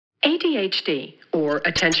ADHD, or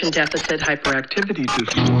Attention Deficit Hyperactivity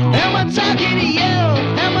Disorder. Am I talking to you?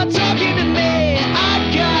 Am I talking to me?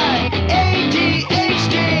 I got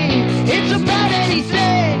ADHD. It's about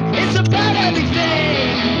anything. It's about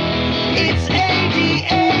everything. It's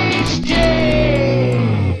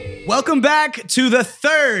ADHD. Welcome back to the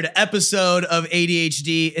third episode of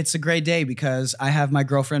ADHD. It's a great day because I have my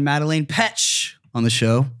girlfriend Madelaine Petsch on the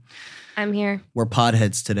show. I'm here. We're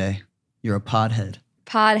podheads today. You're a podhead.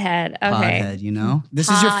 Podhead. Okay. Podhead, you know? This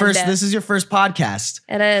is your first podcast.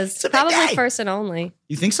 It is. It's a big Probably day. first and only.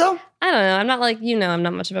 You think so? I don't know. I'm not like, I'm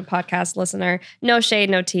not much of a podcast listener. No shade,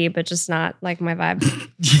 no tea, but just not like my vibe.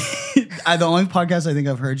 The only podcast I think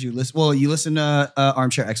I've heard you listen. Well, you listen to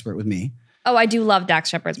Armchair Expert with me. Oh, I do love Dax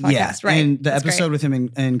Shepard's podcast, right? And the That's episode great. with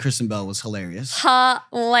him and Kristen Bell was hilarious.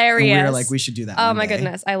 Hilarious. And we were like, we should do that. Oh one my day.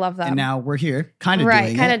 goodness. I love them. And now we're here, kind of right,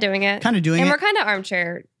 doing kind it. of doing it. Kind of doing and it. we're kind of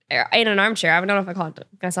armchair, in an armchair. I don't know if I call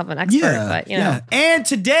myself an expert, but you know. And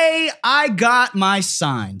today I got my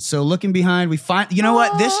sign. So looking behind, we find, you know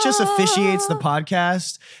what? This just officiates the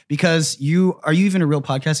podcast because are you even a real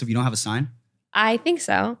podcast if you don't have a sign? I think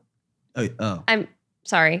so. Oh. I'm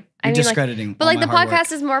sorry. You're discrediting. but all like my the hard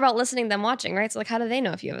podcast work. is more about listening than watching, right? So like, how do they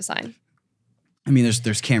know if you have a sign? I mean,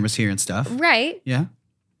 there's cameras here and stuff. Right. Yeah.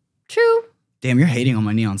 True. Damn, you're hating on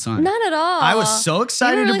my neon sign. Not at all. I was so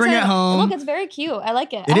excited You were to bring it excited. home. Look, it's very cute. I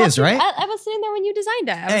like it. It is, right? I was sitting there when you designed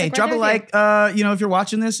it. I was Hey, like, drop right a there with like. If you're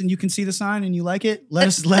watching this and you can see the sign and you like it, let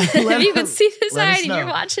us. Let you. If you can see the let us sign and know. you're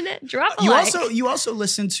watching it, drop a You like. also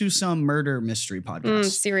listen to some murder mystery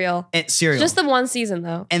podcasts. Serial. Serial. Just the one season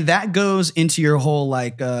though. And that goes into your whole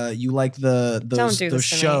you like Don't do those this to me.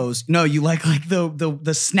 shows. No, you like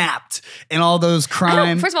the Snapped and all those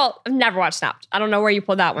crime. First of all, I've never watched Snapped. I don't know where you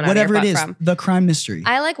pulled that one Whatever out it of your is, butt from. the crime mystery.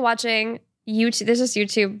 I like watching YouTube. There's a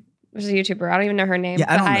YouTuber. I don't even know her name.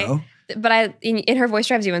 Yeah, I don't know. But in her voice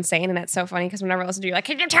drives you insane, and it's so funny because whenever I listen to you, like,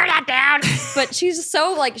 can you turn that down? But she's just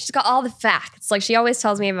so like, she's got all the facts. Like she always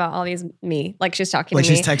tells me about all these like she's talking Like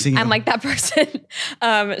to me. she's texting you. I'm like that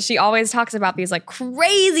person. She always talks about these like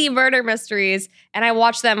crazy murder mysteries, and I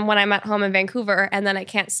watch them when I'm at home in Vancouver, and then I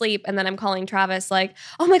can't sleep, and then I'm calling Travis like,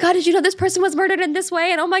 oh my god, did you know this person was murdered in this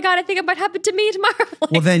way? And oh my god, I think it might happen to me tomorrow.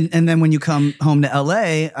 Like, Well, then when you come home to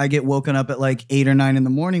LA, I get woken up at like 8 or 9 in the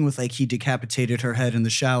morning with like he decapitated her head in the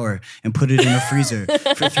shower and put it in a freezer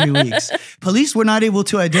for 3 weeks. Police were not able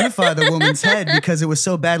to identify the woman's head because it was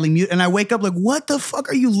so badly mutilated. And I wake up like, what the fuck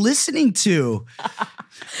are you listening to?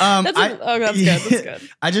 that's good. That's good.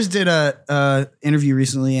 I just did a interview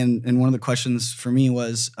recently, and one of the questions for me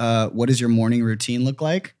was, what does your morning routine look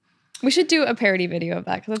like? We should do a parody video of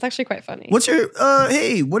that because it's actually quite funny. What's your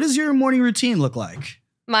what does your morning routine look like?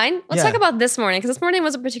 Mine? Let's Yeah. talk about this morning, because this morning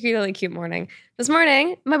was a particularly cute morning. This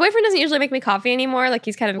morning, my boyfriend doesn't usually make me coffee anymore. Like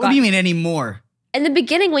he's kind of What do you mean anymore? In the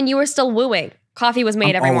beginning, when you were still wooing, coffee was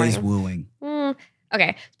made I'm every always morning. wooing.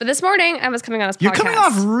 Okay, but this morning I was coming on his podcast. You're coming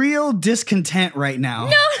off real discontent right now.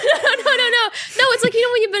 No. No, it's like,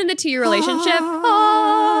 when you've been in a 2-year relationship.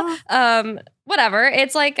 Whatever.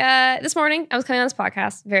 It's like this morning I was coming on this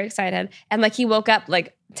podcast, very excited. And like he woke up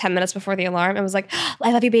like 10 minutes before the alarm and was like,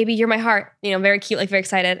 I love you, baby. You're my heart. Very cute, like very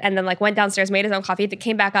excited. And then like went downstairs, made his own coffee,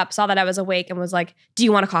 came back up, saw that I was awake and was like, do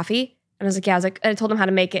you want a coffee? And I was like, yeah. I told him how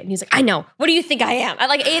to make it. And he's like, I know. What do you think I am? At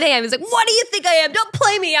like 8 a.m. He's like, what do you think I am? Don't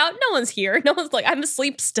play me out. No one's here. No one's like, I'm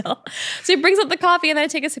asleep still. So he brings up the coffee and then I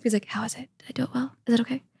take a sip. He's like, how is it? Did I do it well? Is it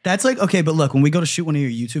okay? That's like, okay, but look, when we go to shoot one of your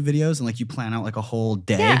YouTube videos and like you plan out like a whole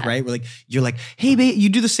day, Yeah. right? Where like, you're like, hey, babe, you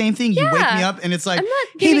do the same thing. You wake Yeah. me up and it's like, I'm not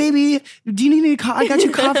hey, giving- baby, do you need any I got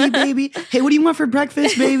you coffee, baby. Hey, what do you want for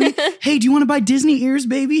breakfast, baby? Hey, do you want to buy Disney ears,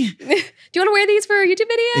 baby? Do you want to wear these for a YouTube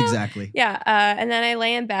video? Exactly. Yeah. And then I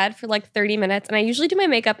lay in bed for like 30 minutes and I usually do my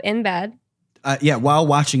makeup in bed While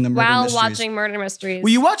watching the murder while mysteries. watching murder mysteries.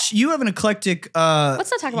 Well, you have an eclectic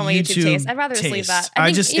Let's not talk about my YouTube taste. I'd rather just leave that. I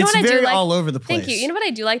think, it's what I do very like? all over the place. Thank you. You know what I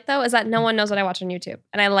do like though is that no one knows what I watch on YouTube.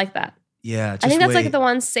 And I like that. Yeah. I think that's wait. like the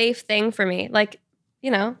one safe thing for me. Like,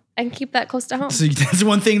 I can keep that close to home. So that's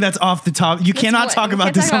one thing that's off the top. You cannot what- talk you about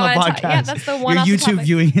can't this talk on the about it. podcast. Yeah, that's the one Your off the YouTube topic.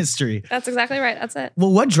 viewing history. That's exactly right. That's it.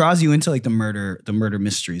 Well, what draws you into like the murder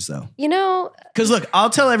mysteries though? Because look, I'll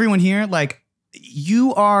tell everyone here, like,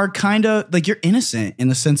 you are kind of like, you're innocent in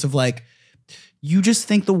the sense of like, you just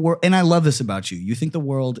think the world, and I love this about you. You think the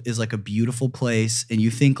world is like a beautiful place and you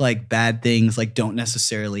think like bad things like don't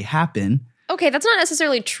necessarily happen. Okay, that's not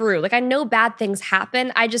necessarily true. Like I know bad things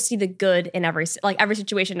happen. I just see the good in every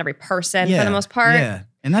situation, every person for the most part. Yeah.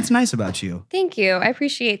 And that's nice about you. Thank you. I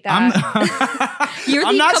appreciate that. You're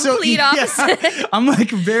the complete opposite. Yeah. I'm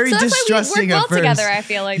like very distrusting we work at well first. together, I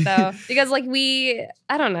feel like, though. Because like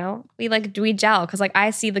I don't know, we gel. Because like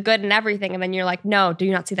I see the good in everything. And then you're like, no, do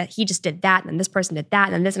you not see that? He just did that. And then this person did that.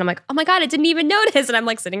 And then this. And I'm like, oh my God, I didn't even notice. And I'm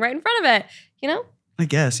like sitting right in front of it, you know? I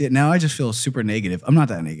guess. Yeah. Now I just feel super negative. I'm not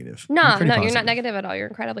that negative. No, you're not negative at all. You're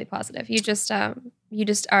incredibly positive. You just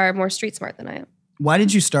are more street smart than I am. Why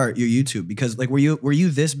did you start your YouTube? Because like, were you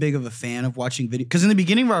this big of a fan of watching video? Because in the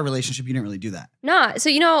beginning of our relationship, you didn't really do that. No.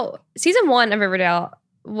 So, season 1 of Riverdale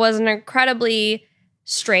was an incredibly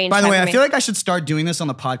strange. By the way, I feel like I should start doing this on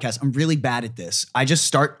the podcast. I'm really bad at this. I just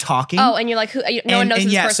start talking. Oh, and you're like, no one knows who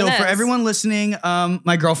this person is. So for everyone listening,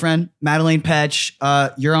 my girlfriend, Madelaine Petsch,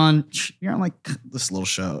 you're on like this little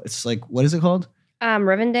show. It's like, what is it called?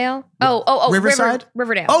 Rivendale. Oh, Riverside?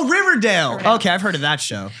 Riverdale. Oh, Riverdale. Okay, I've heard of that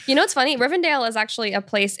show. You know what's funny? Rivendale is actually a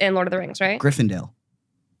place in Lord of the Rings, right? Gryffindor.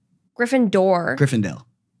 Gryffindor. Gryffindale.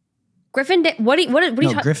 Gryffindale. What are you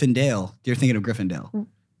Gryffindale. You're thinking of Gryffindale.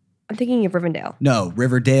 I'm thinking of Rivendale. No,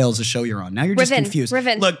 Riverdale's the show you're on. Now you're just confused.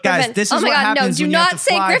 Look, guys, this is what happens when you have to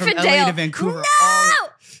fly from LA to Vancouver. No!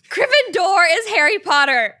 Gryffindor is Harry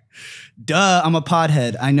Potter. Duh, I'm a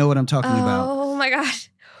pothead. I know what I'm talking about. Oh my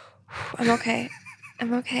gosh. I'm okay.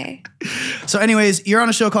 So anyways, you're on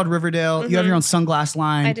a show called Riverdale. You have your own sunglass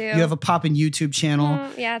line. I do. You have a poppin' YouTube channel.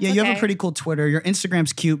 You have a pretty cool Twitter. Your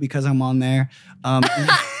Instagram's cute because I'm on there. Cocky?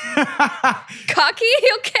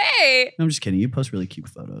 Okay. I'm just kidding. You post really cute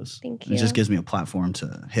photos. Thank you. It just gives me a platform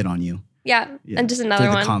to hit on you. Yeah. And just another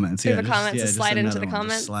one. The comments. Through the comments. Just slide into the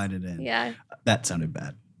comments. Just slide it in. Yeah. That sounded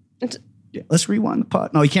bad. Yeah, let's rewind the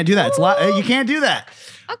pod. No, you can't do that. You can't do that.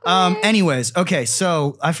 Anyways, okay.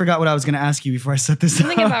 So I forgot what I was going to ask you before I set this up.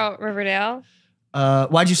 Something about Riverdale.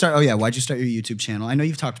 Why'd you start? Oh yeah, why'd you start your YouTube channel? I know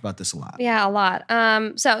you've talked about this a lot. Yeah, a lot.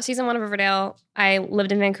 So season 1 of Riverdale, I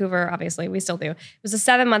lived in Vancouver. Obviously, we still do. It was a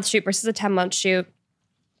 7-month shoot versus a 10-month shoot.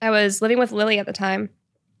 I was living with Lily at the time,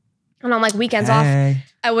 and on like weekends off,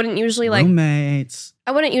 I wouldn't usually roommates.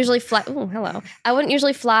 I wouldn't usually fly. Oh, hello. I wouldn't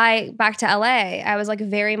usually fly back to LA. I was like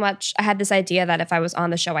I had this idea that if I was on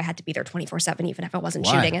the show, I had to be there 24/7, even if I wasn't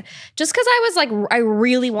shooting it. Just because I was like, I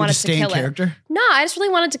really wanted to kill it. No, I just really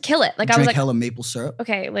wanted to kill it. Like I was like, hella maple syrup.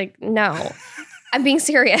 Okay, like no, I'm being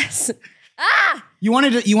serious. You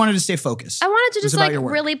wanted to stay focused. I wanted to just like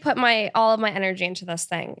really put all of my energy into this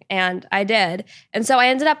thing, and I did. And so I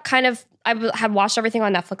ended up I had watched everything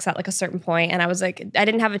on Netflix at like a certain point, and I was like, I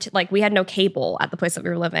didn't have we had no cable at the place that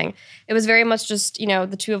we were living. It was very much just,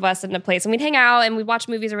 the two of us in a place, and we'd hang out and we'd watch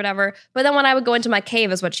movies or whatever. But then when I would go into my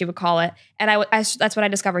cave, is what she would call it, and that's when I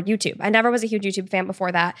discovered YouTube. I never was a huge YouTube fan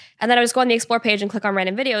before that. And then I would just go on the Explore page and click on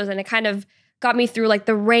random videos, and it kind of got me through like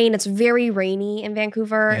the rain. It's very rainy in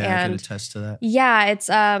Vancouver. Yeah, and I can attest to that. Yeah, it's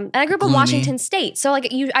and I grew up in Washington State. So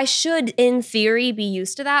like I should in theory be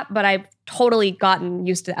used to that, but I've totally gotten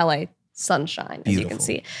used to LA sunshine, as you can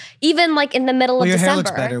see. Even like in the middle of December. Your hair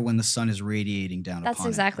looks better when the sun is radiating down upon it. That's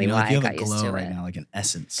exactly why I got used to it. You have a glow right now, like an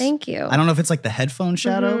essence. Thank you. I don't know if it's like the headphone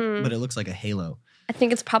shadow, but it looks like a halo. I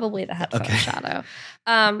think it's probably the headphone shadow.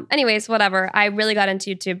 Anyways, whatever. I really got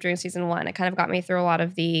into YouTube during season 1. It kind of got me through a lot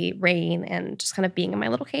of the rain and just kind of being in my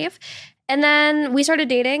little cave. And then we started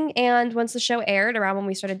dating. And once the show aired, around when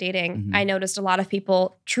we started dating, I noticed a lot of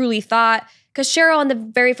people truly thought, because Cheryl in the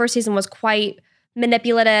very first season was quite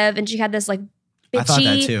manipulative, and she had this like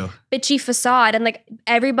bitchy facade. And like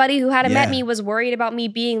everybody who hadn't met me was worried about me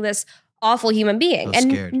being this awful human being.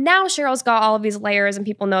 And scared. Now Cheryl's got all of these layers, and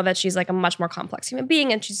people know that she's like a much more complex human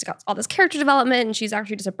being, and she's got all this character development, and she's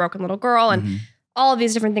actually just a broken little girl, and all of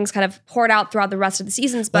these different things kind of poured out throughout the rest of the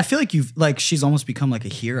seasons. But I feel like she's almost become like a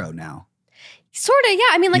hero now. Sort of, yeah.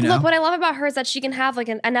 I mean, like, look, what I love about her is that she can have like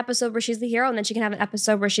an episode where she's the hero, and then she can have an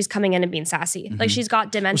episode where she's coming in and being sassy. Like she's got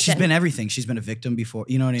dimension. Well, she's been everything. She's been a victim before.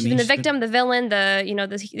 You know what I mean? She's been the victim, the villain, the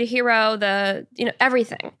hero,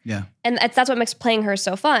 everything. Yeah. And that's what makes playing her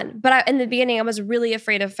so fun. But in the beginning, I was really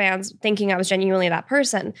afraid of fans thinking I was genuinely that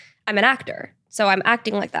person. I'm an actor, so I'm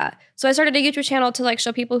acting like that. So I started a YouTube channel to like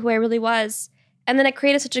show people who I really was. And then it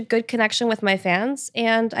created such a good connection with my fans,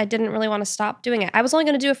 and I didn't really want to stop doing it. I was only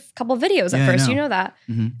going to do a couple videos at first, you know that.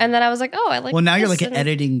 And then I was like, I like. Well, now you're like an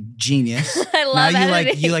editing genius. I love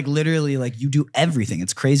editing. You literally you do everything.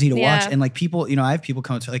 It's crazy to watch, and like people, I have people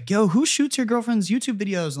come to like, yo, who shoots your girlfriend's YouTube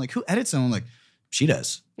videos, and like who edits them? I'm like, she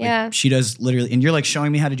does. She does literally. And you're like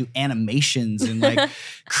showing me how to do animations and like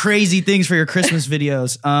crazy things for your Christmas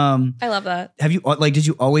videos. I love that. Have you did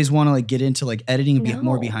you always want to like get into like editing and be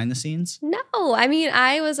more behind the scenes? No. I mean,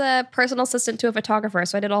 I was a personal assistant to a photographer.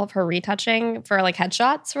 So I did all of her retouching for like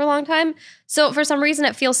headshots for a long time. So for some reason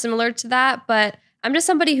it feels similar to that, but I'm just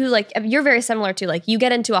somebody who like, you're very similar to like, you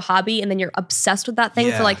get into a hobby and then you're obsessed with that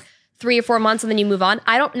thing for like 3 or 4 months and then you move on.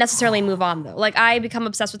 I don't necessarily move on though. Like I become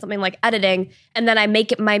obsessed with something like editing and then I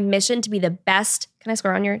make it my mission to be the best. Can I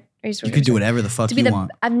swear on your? You can do whatever the fuck you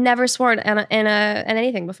want. I've never sworn in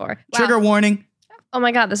anything before. Wow. Trigger warning. Oh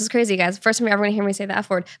my God, this is crazy, guys. First time you're ever gonna hear me say the F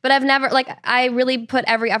word. But I've never, like, I really put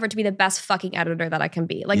every effort to be the best fucking editor that I can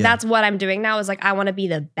be. Like, that's what I'm doing now is like, I wanna be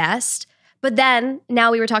the best. But then,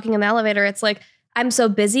 now we were talking in the elevator, it's like, I'm so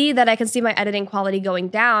busy that I can see my editing quality going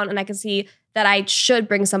down and I can see that I should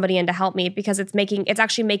bring somebody in to help me because it's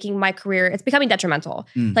actually making my career, it's becoming detrimental.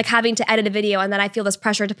 Like having to edit a video and then I feel this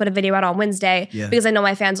pressure to put a video out on Wednesday because I know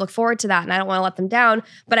my fans look forward to that and I don't wanna let them down.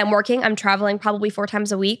 But I'm working, I'm traveling probably 4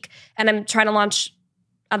 times a week and I'm trying to launch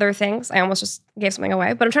other things. I almost just gave something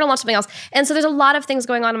away, but I'm trying to launch something else. And so there's a lot of things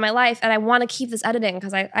going on in my life and I want to keep this editing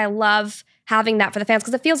because I love having that for the fans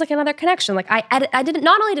because it feels like another connection. Like I didn't,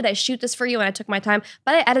 not only did I shoot this for you and I took my time,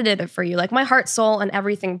 but I edited it for you. Like my heart, soul, and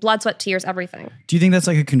everything, blood, sweat, tears, everything. Do you think that's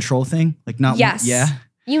like a control thing? Like not yes. Yeah.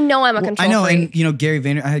 You know I'm a control I know, freak. and you know Gary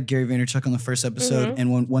Vaynerchuk. I had Gary Vaynerchuk on the first episode,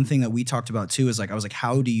 and one thing that we talked about too is like I was like,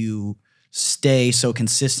 how do you stay so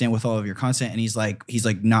consistent with all of your content? And he's like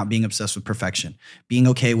not being obsessed with perfection, being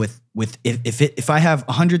okay with if I have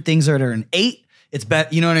 100 things that are an 8, it's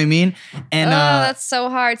better. You know what I mean? And that's so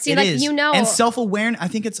hard. See, like is. You know, and self-awareness. I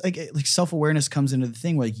think it's like self-awareness comes into the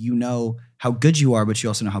thing where like you know how good you are, but you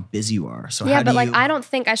also know how busy you are. So yeah, but like I don't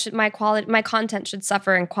think I should my content should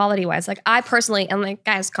suffer in quality wise. Like I personally, and like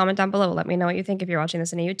guys, comment down below. Let me know what you think if you're watching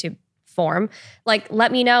this in a YouTube form. Like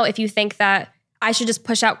let me know if you think that I should just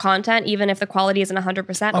push out content even if the quality isn't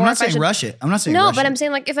 100%. I'm not saying rush it. I'm not saying no, rush but it. I'm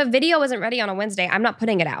saying like if a video isn't ready on a Wednesday, I'm not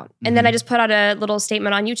putting it out. And then I just put out a little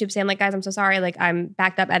statement on YouTube saying like, guys, I'm so sorry. Like I'm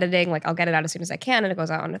backed up editing. Like I'll get it out as soon as I can and it goes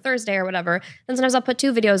out on a Thursday or whatever. Then sometimes I'll put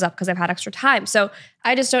 2 videos up because I've had extra time. So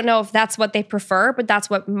I just don't know if that's what they prefer, but that's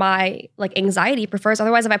what my like anxiety prefers.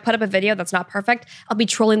 Otherwise, if I put up a video that's not perfect, I'll be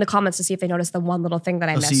trolling the comments to see if they notice the one little thing that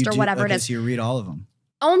I missed or whatever it is. So you read all of them?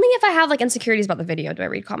 Only if I have like insecurities about the video do I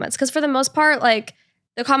read comments. Because for the most part, like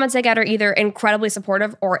the comments I get are either incredibly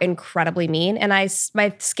supportive or incredibly mean. And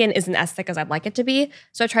my skin isn't as thick as I'd like it to be.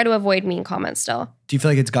 So I try to avoid mean comments still. Do you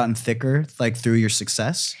feel like it's gotten thicker like through your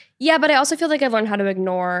success? Yeah, but I also feel like I've learned how to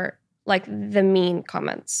ignore like the mean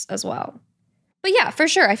comments as well. But yeah, for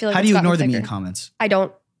sure. I feel like how do you ignore the mean comments? I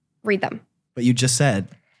don't read them. But you just said.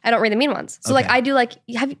 I don't read the mean ones. So like I do like,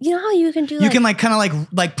 you know how you can do like. You can like kind of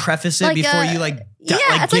like preface it like, before you like.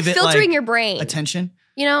 Yeah, it's like filtering your brain. Attention.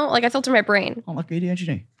 You know, like I filter my brain. I like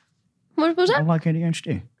ADHD. What was that? I like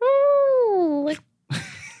ADHD. Ooh, like.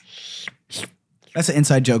 That's an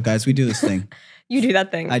inside joke, guys. We do this thing. You do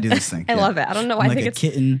that thing. I do this thing. I love it. I don't know why I think it's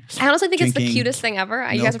kitten. I honestly think it's the cutest thing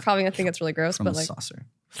ever. You guys are probably gonna think it's really gross, but like saucer.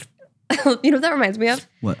 You know what that reminds me of?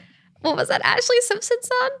 What? What was that Ashley Simpson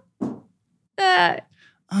song?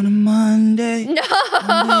 On a Monday. No.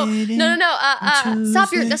 Stop!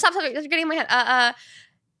 You're getting in my head. I'm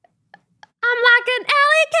like an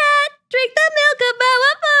alley cat. Drink the milk of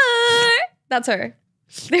our fur. That's her.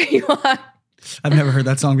 There you are. I've never heard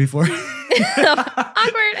that song before. Awkward.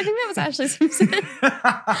 I think that was Ashley Simpson.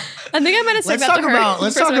 I think I might have said that to her.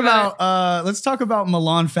 Let's talk about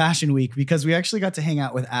Milan Fashion Week because we actually got to hang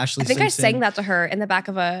out with Ashley Simpson. I sang that to her in the back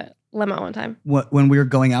of a limo one time. When we were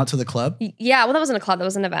going out to the club? Yeah, well, that wasn't a club. That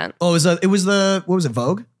was an event. Oh, it was what was it,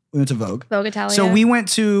 Vogue? We went to Vogue. Vogue Italia. So we went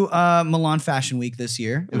to Milan Fashion Week this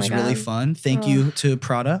year. It was really fun. Thank you to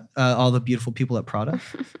Prada, all the beautiful people at Prada.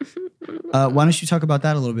 Why don't you talk about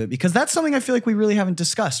that a little bit? Because that's something I feel like we really haven't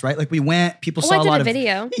discussed, right? Like we went, people saw a lot of video.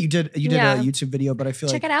 Yeah, you did a YouTube video, but I feel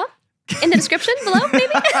check it out in the description below,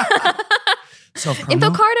 maybe.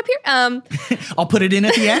 Info card up here. I'll put it in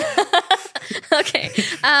at the end. Okay.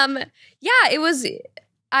 Yeah, it was.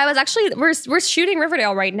 I was actually, we're shooting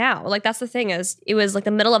Riverdale right now. Like that's the thing is, it was like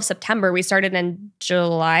the middle of September. We started in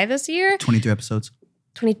July this year. 22 episodes.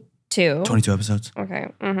 22. 22 episodes. Okay.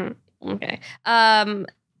 Okay.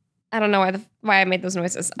 I don't know why I made those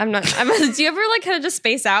noises. Do you ever like kind of just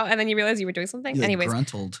space out and then you realize you were doing something? You Anyways,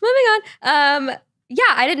 gruntled. Moving on. Yeah,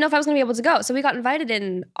 I didn't know if I was going to be able to go. So we got invited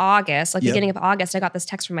in August, beginning of August. I got this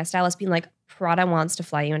text from my stylist being like, Prada wants to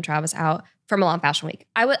fly you and Travis out for Milan Fashion Week.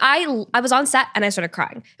 I was on set and I started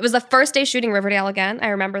crying. It was the first day shooting Riverdale again. I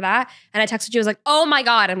remember that. And I texted you, I was like, oh my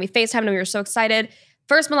God. And we FaceTimed and we were so excited.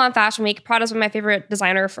 First Milan Fashion Week, Prada's been my favorite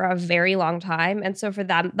designer for a very long time. And so for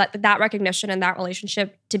them, that recognition and that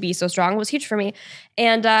relationship to be so strong was huge for me.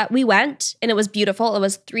 And we went and it was beautiful. It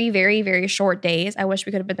was 3 very, very short days. I wish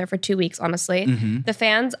we could have been there for 2 weeks, honestly. The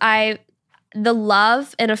fans, the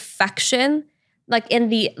love and affection Like in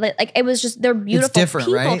the like it was just they're beautiful It's different,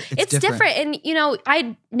 people. right? It's different. And you know,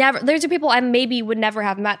 there's people I maybe would never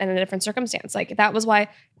have met in a different circumstance. Like that was why,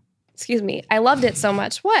 excuse me, I loved it so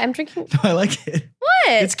much. What? I'm drinking. No, I like it. What?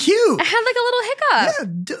 It's cute. I had like a little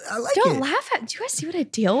hiccup. Yeah, I like Don't it. laugh at. Do you guys see what I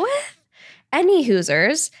deal with? Any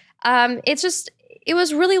Hoosers. It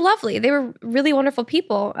was really lovely. They were really wonderful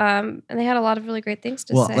people. And they had a lot of really great things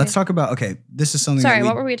to say. Well, let's talk about, this is something Sorry,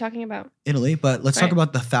 what were we talking about? Italy, but let's talk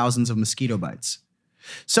about the thousands of mosquito bites.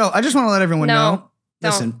 So I just want to let everyone know.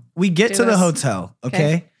 Listen, we get to the hotel,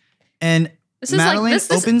 okay? And this is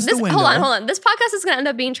Madelaine opens the window. Hold on. This podcast is going to end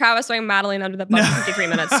up being Travis throwing Madelaine under the bus for 53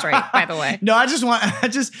 minutes straight, by the way. No,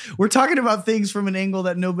 we're talking about things from an angle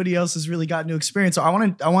that nobody else has really gotten to experience. So I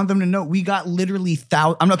want them to know we got literally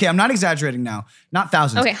thousands. I'm not exaggerating now. Not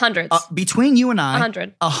thousands. Okay, hundreds. Between you and I,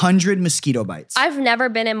 100 mosquito bites. I've never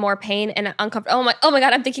been in more pain and uncomfortable. Oh my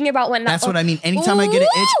God, I'm thinking about when That's what I mean. Anytime I get an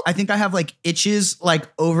itch, I think I have like itches like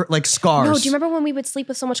over like scars. No, do you remember when we would sleep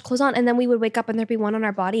with so much clothes on and then we would wake up and there'd be one on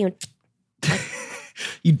our body and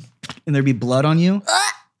and there'd be blood on you?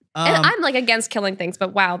 And I'm like against killing things,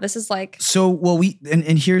 but wow, this is like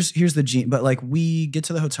here's the gene. But like we get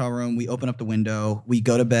to the hotel room, we open up the window, we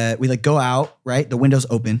go to bed, we like go out, right? The window's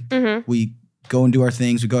open. Mm-hmm. We go and do our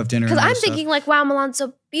things. We go have dinner. Because I'm thinking like, wow, Milan's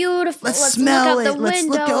so beautiful. Let's smell look out it. the Let's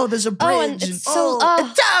window. look. Oh, there's a bridge. Oh, and it's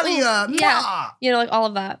Italia. Yeah. You know, like all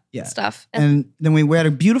of that stuff. And then we had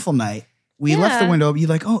a beautiful night. We left the window. You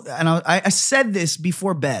like, and I said this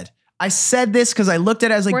before bed. I said this because I looked at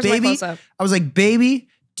it. I was like, baby. I was like, baby,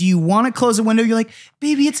 do you want to close the window? You're like,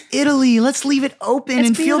 baby, it's Italy. Let's leave it open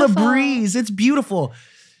and feel the breeze. It's beautiful.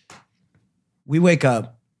 We wake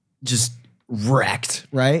up just wrecked,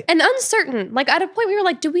 right? And uncertain. Like at a point we were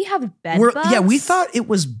like, do we have bed bugs? Yeah, we thought it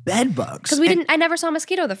was bed bugs. Because I never saw a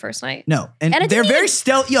mosquito the first night. No. And they're very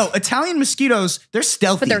stealthy. Yo, Italian mosquitoes, they're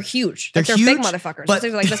stealthy. But they're huge. They're huge, big motherfuckers.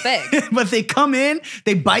 They're like this big. But they come in,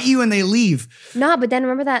 they bite you and they leave. No, but then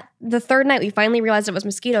remember that the third night we finally realized it was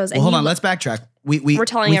mosquitoes. Well, hold on, let's backtrack. We're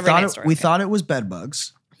telling every story. We thought it was bed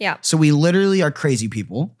bugs. Yeah. So we literally are crazy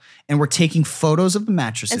people, and we're taking photos of the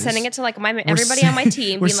mattresses and sending it to like everybody on my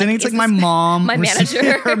team. We're sending it to like my mom, my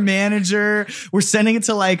manager, her manager. We're sending it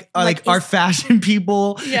to like our fashion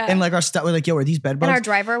people, and like our stuff. We're like, yo, are these bed bugs? And our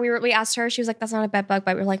driver, we asked her. She was like, that's not a bed bug,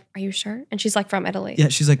 but we were like, are you sure? And she's like, from Italy. Yeah,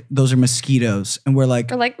 she's like, those are mosquitoes, and we're like,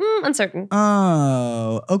 uncertain.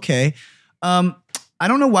 Oh, okay. I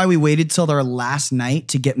don't know why we waited till our last night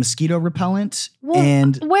to get mosquito repellent. Well,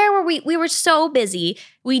 and where were we? We were so busy.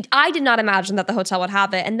 I did not imagine that the hotel would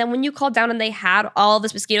have it. And then when you called down and they had all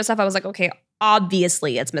this mosquito stuff, I was like, okay,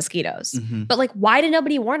 obviously it's mosquitoes. Mm-hmm. But like, why did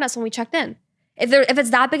nobody warn us when we checked in? If it's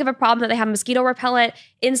that big of a problem that they have mosquito repellent,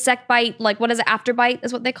 insect bite, like what is it, after bite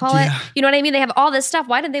is what they call it. You know what I mean? They have all this stuff.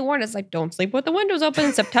 Why did they warn us? Like, don't sleep with the windows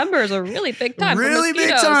open. September is a really big time for mosquitoes. Really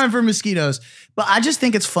big time for mosquitoes. But I just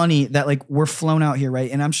think it's funny that like we're flown out here, right?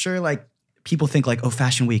 And I'm sure like people think like, oh,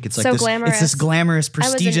 Fashion Week. It's like so this, glamorous. It's this glamorous,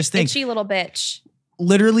 prestigious thing. Itchy little bitch.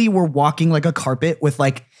 Literally, we're walking like a carpet with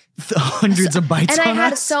like hundreds of bites on us. And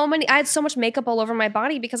I had so much makeup all over my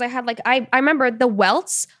body because I had like, I remember the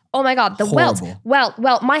welts. Oh my God, the welts.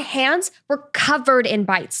 Well, my hands were covered in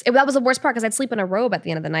bites. That was the worst part because I'd sleep in a robe at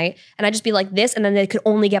the end of the night and I'd just be like this and then they could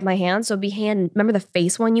only get my hands. So it'd be remember the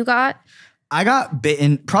face one you got? I got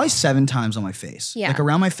bitten probably 7 times on my face. Yeah. Like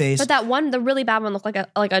around my face. But that one, the really bad one looked like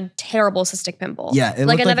a terrible cystic pimple. Yeah. It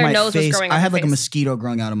like looked another like my nose face, was growing out I had my like face. a mosquito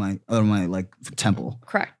growing out of my like temple.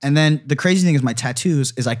 Correct. And then the crazy thing is my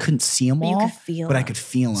tattoos is I couldn't see them all. You could feel but I could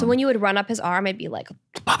feel them. So when you would run up his arm, I'd be like,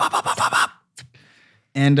 bop, bop, bop, bop, bop.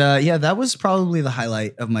 And yeah, that was probably the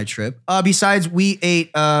highlight of my trip. Besides, we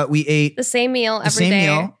ate the same meal every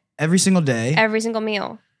day. Every single day. Every single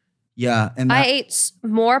meal. Yeah, and I ate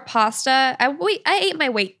more pasta. I ate my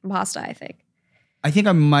weight in pasta, I think. I think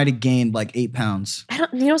I might have gained like 8 pounds.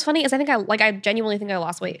 You know what's funny is I genuinely think I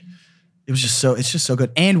lost weight. It's just so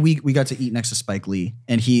good. And we got to eat next to Spike Lee,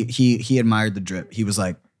 and he admired the drip. He was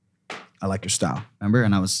like, I like your style, remember?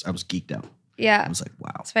 And I was geeked out. Yeah. I was like,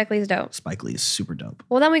 wow. Spike Lee's dope. Spike Lee is super dope.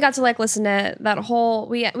 Well, then we got to like listen to that whole,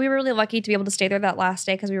 we were really lucky to be able to stay there that last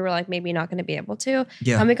day because we were like maybe not going to be able to.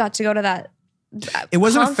 Yeah. And we got to go to that It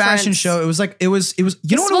wasn't a fashion show. It was you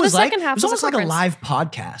know what it was like? It was almost like a conference. live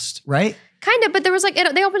podcast, right? Kind of, but there was like,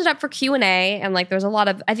 they opened it up for Q&A and like there's a lot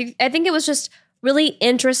of, I think it was just really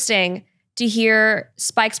interesting to hear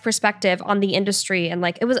Spike's perspective on the industry. And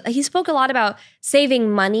like, he spoke a lot about saving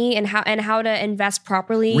money and how to invest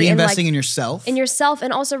properly. Reinvesting in yourself. In yourself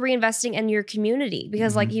and also reinvesting in your community.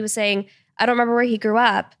 Because like he was saying, I don't remember where he grew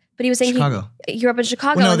up, But he was saying Chicago. he grew up in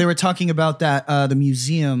Chicago. Well, no, they were talking about that the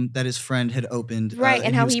museum that his friend had opened. Right,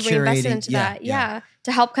 and how he reinvested into that. Yeah,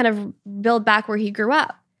 to help kind of build back where he grew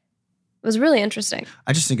up. It was really interesting.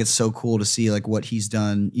 I just think it's so cool to see like what he's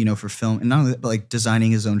done, you know, for film, and not only that, but like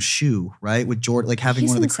designing his own shoe, right? With Jordan, like having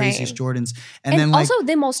one of the craziest Jordans, and then like, also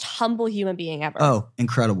the most humble human being ever. Oh,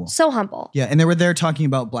 incredible! So humble. Yeah, and they were there talking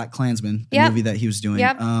about Black Klansman, the movie that he was doing.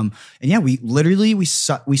 Yep. And yeah, we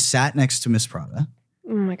sat next to Miss Prada.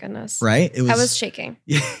 Oh my goodness! Right? I was shaking.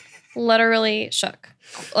 Yeah, literally shook,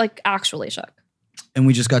 like actually shook. And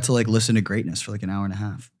we just got to like listen to greatness for like an hour and a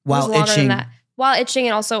half while itching. While itching,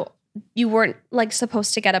 and also. You weren't like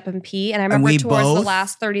supposed to get up and pee. And I remember towards the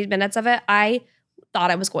last 30 minutes of it, I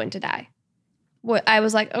thought I was going to die. I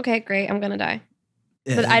was like, okay, great. I'm going to die.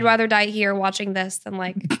 Yeah. But I'd rather die here watching this than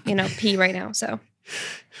like, you know, pee right now. So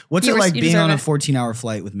what's it like being on a 14-hour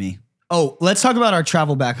flight with me? Oh, let's talk about our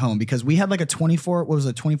travel back home because we had like a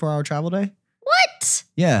 24-hour travel day. What?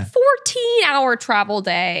 Yeah. 14-hour travel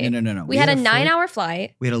day. No. We had a 9-hour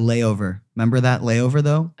flight. We had a layover. Remember that layover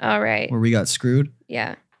though? All right. Where we got screwed?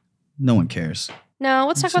 Yeah. No one cares. No,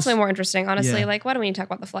 let's talk about something more interesting, honestly. Yeah. Like, why don't we need to talk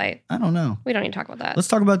about the flight? I don't know. We don't need to talk about that. Let's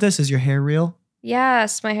talk about this. Is your hair real?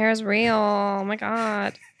 Yes, my hair is real. Oh my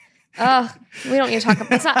God. Ugh, we don't need to talk about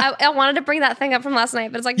this. I wanted to bring that thing up from last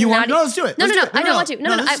night, but it's like, no, let's do it. No, I don't want to.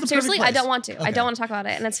 No, seriously, I don't want to. Okay. I don't want to talk about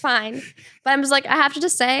it, and it's fine. But I'm just like, I have to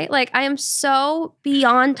just say, like, I am so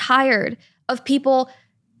beyond tired of people.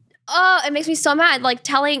 Oh, it makes me so mad. Like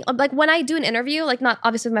telling, like when I do an interview, like not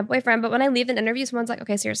obviously with my boyfriend, but when I leave an interview, someone's like,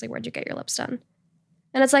 okay, seriously, where'd you get your lips done?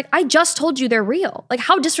 And it's like, I just told you they're real. Like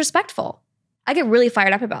how disrespectful. I get really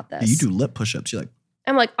fired up about this. Yeah, you do lip push-ups. You're like,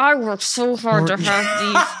 I'm like, I worked so hard to have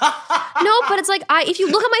these. No, but it's like, if you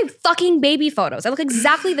look at my fucking baby photos, I look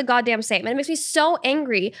exactly the goddamn same. And it makes me so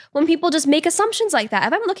angry when people just make assumptions like that.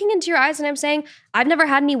 If I'm looking into your eyes and I'm saying, I've never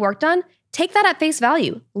had any work done, take that at face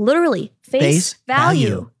value. Literally, face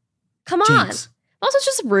value. Come on. Jinx. Also, it's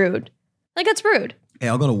just rude. Like, it's rude. Hey,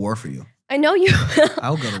 I'll go to war for you. I know you.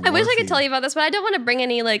 I'll go to war. I wish I could tell you about this, but I don't want to bring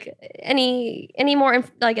any more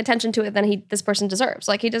like attention to it than this person deserves.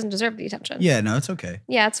 Like, he doesn't deserve the attention. Yeah, no, it's okay.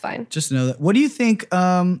 Yeah, it's fine. Just know that. What do you think?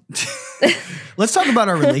 Let's talk about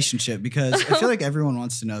our relationship because I feel like everyone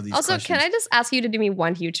wants to know these questions. Also, can I just ask you to do me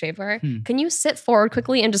one huge favor? Can you sit forward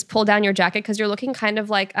quickly and just pull down your jacket because you're looking kind of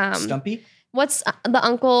like Stumpy? What's the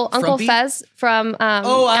Uncle Fez from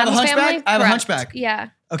I have a hunchback? Family? I have a hunchback. Yeah.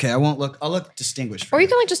 Okay, I won't look. I'll look distinguished. Or you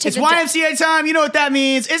can like just take It's YMCA time. You know what that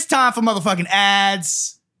means. It's time for motherfucking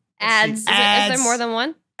ads. Ads. Is there more than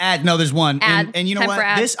one? Ad. No, there's one. Ad. And you know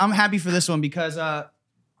what? I'm happy for this one because I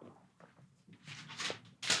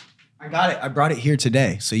got it. I brought it here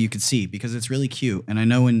today so you could see because it's really cute. And I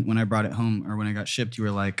know when I brought it home or when I got shipped, you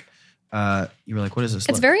were like, what is this?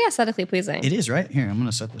 It's very aesthetically pleasing. It is, right? Here, I'm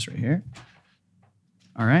gonna set this right here.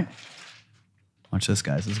 All right. Watch this,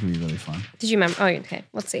 guys. This is going to be really fun. Did you remember? Oh, okay.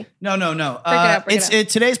 Let's see. No.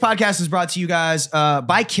 Today's podcast is brought to you guys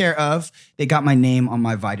by Care of. They got my name on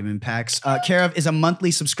my vitamin packs. Care of is a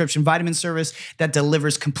monthly subscription vitamin service that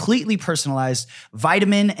delivers completely personalized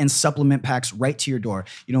vitamin and supplement packs right to your door.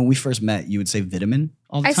 You know, when we first met, you would say vitamin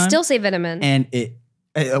all the time. I still say vitamin. And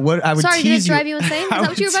what I would Sorry, tease did it drive you insane? Is that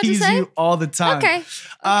what you were about to say? You all the time. Okay.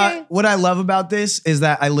 What I love about this is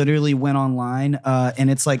that I literally went online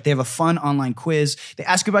and it's like they have a fun online quiz. They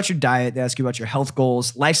ask you about your diet. They ask you about your health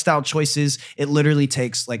goals, lifestyle choices. It literally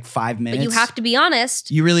takes like 5 minutes. But you have to be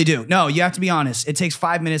honest. You really do. No, you have to be honest. It takes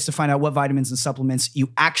 5 minutes to find out what vitamins and supplements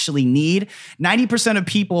you actually need. 90% of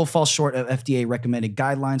people fall short of FDA recommended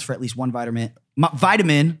guidelines for at least one vitamin or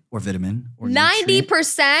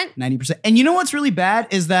 90%. 90%. And you know what's really bad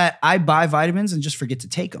is that I buy vitamins and just forget to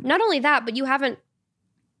take them. Not only that, but you haven't.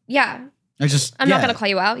 Yeah. I'm not going to call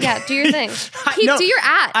you out. Yeah, do your thing. Do your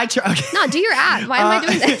ad. Okay. No, do your ad. Why am I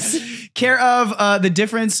doing this? Care of, the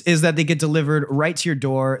difference is that they get delivered right to your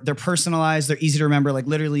door. They're personalized. They're easy to remember. Like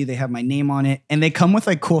literally they have my name on it and they come with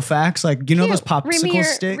like cool facts. Like, you know those popsicle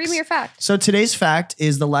sticks? Read me your fact. So today's fact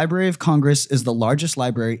is the Library of Congress is the largest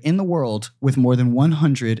library in the world with more than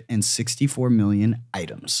 164 million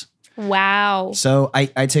items. Wow. So I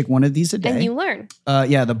take one of these a day. And you learn.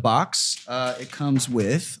 Yeah, the box, it comes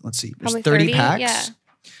with, let's see, there's Probably 30 packs. Yeah.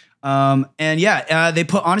 They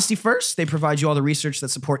put honesty first. They provide you all the research that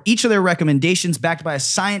support each of their recommendations backed by a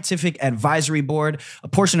scientific advisory board. A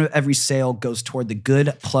portion of every sale goes toward the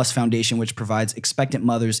Good Plus Foundation, which provides expectant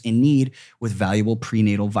mothers in need with valuable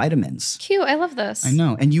prenatal vitamins. Cute. I love this. I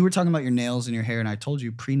know. And you were talking about your nails and your hair, and I told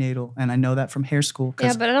you prenatal, and I know that from hair school.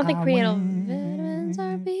 Yeah, but I don't think prenatal vitamins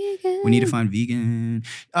are vegan. We need to find vegan.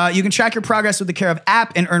 You can track your progress with the Care of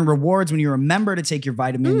app and earn rewards when you remember to take your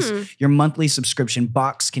vitamins. Your monthly subscription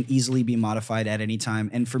box can easily be modified at any time.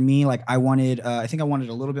 And for me, like I think I wanted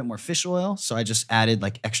a little bit more fish oil, so I just added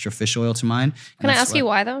like extra fish oil to mine. Can I ask you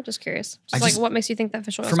why though? Just curious. Just what makes you think that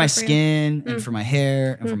fish oil is for my good skin and for my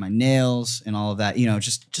hair and for my nails and all of that? You know,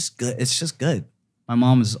 just good. It's just good. My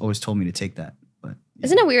mom has always told me to take that.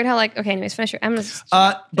 Isn't it weird how like, okay, anyways, finish your, I'm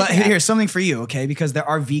gonna. But here's something for you, okay? Because there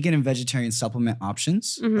are vegan and vegetarian supplement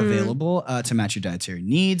options available to match your dietary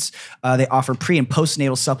needs. They offer pre and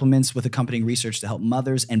postnatal supplements with accompanying research to help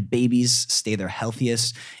mothers and babies stay their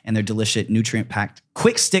healthiest, and their delicious nutrient-packed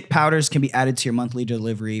quick stick powders can be added to your monthly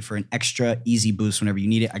delivery for an extra easy boost whenever you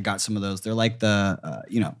need it. I got some of those. They're like the,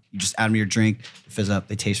 you just add them to your drink, fizz up.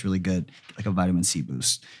 They taste really good, like a vitamin C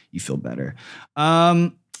boost. You feel better.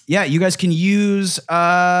 Yeah, you guys can use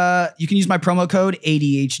my promo code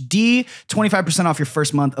ADHD, 25% off your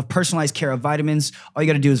first month of personalized care of vitamins. All you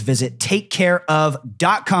got to do is visit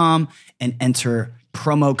takecareof.com and enter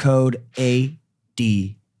promo code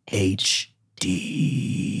ADHD.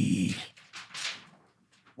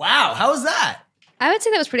 Wow, how was that? I would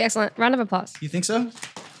say that was pretty excellent. Round of applause. You think so?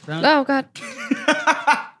 Oh, God.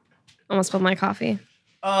 Almost spilled my coffee.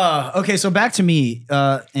 Okay, so back to me.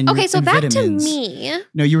 Back to me.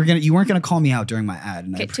 No, you weren't gonna call me out during my ad,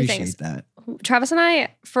 and I appreciate that. Travis and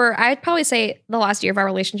I'd probably say the last year of our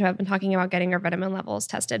relationship, I've been talking about getting our vitamin levels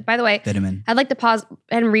tested. By the way, I'd like to pause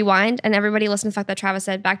and rewind, and everybody listen to the fact that Travis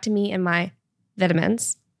said, back to me and my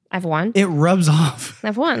vitamins. I've won. It rubs off.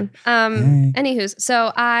 I've won. Anywho's,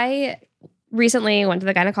 so I recently went to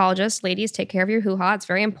the gynecologist. Ladies, take care of your hoo-ha. It's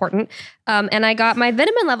very important. And I got my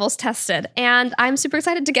vitamin levels tested. And I'm super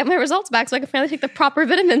excited to get my results back so I can finally take the proper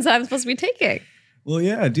vitamins that I'm supposed to be taking. Well,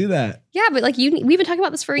 yeah, do that. Yeah, but like we've been talking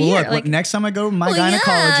about this for a year. Look, next time I go to my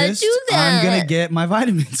gynecologist, I'm going to get my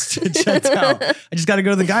vitamins checked out. I just got to go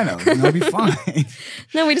to the gyno. And I'll be fine.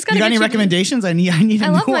 No, we just got to You got any recommendations? I need I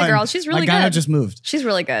love my girl. She's really good. My gyno just moved. She's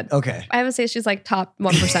really good. Okay. I would say she's like top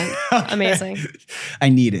 1%. Amazing. I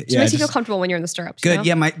need it. She makes you feel comfortable when you're in the stirrups. Good.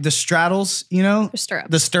 You know? Yeah, the straddles,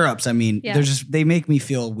 The stirrups, I mean, they make me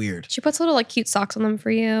feel weird. She puts little like cute socks on them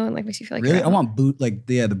for you and like makes you feel like really? I want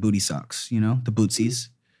the booty socks, the bootsies.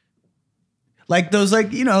 Like those,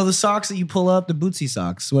 the socks that you pull up, the bootsy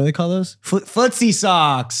socks. What do they call those? Footsie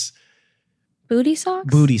socks. Booty socks?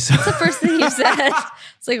 Booty socks. That's the first thing you said.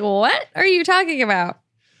 It's like, what are you talking about?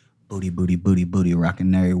 Booty,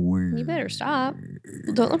 rocking everywhere. You better stop.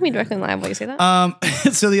 Don't look me directly in the eye while you say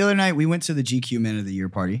that. So the other night, we went to the GQ Men of the Year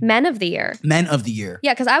party. Men of the Year. Men of the Year.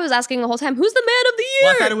 Yeah, because I was asking the whole time, who's the Man of the Year?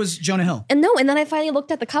 Well, I thought it was Jonah Hill. And then I finally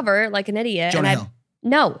looked at the cover like an idiot. Jonah Hill.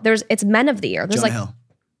 No, it's Men of the Year. There's Jonah Hill.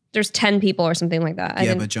 There's 10 people or something like that.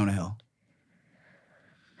 Yeah, but Jonah Hill.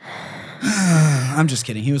 I'm just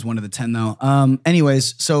kidding. He was one of the 10 though.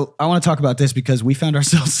 Anyways, so I want to talk about this because we found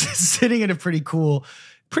ourselves sitting in a pretty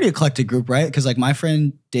eclectic group, right? Because like my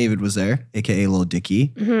friend David was there, aka Lil Dicky.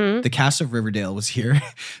 The cast of Riverdale was here.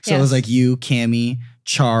 So it was like you, Cammie,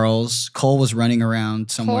 Charles. Cole was running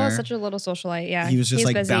around somewhere. Cole is such a little socialite, yeah. He was just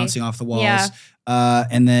like busy. bouncing off the walls. Yeah.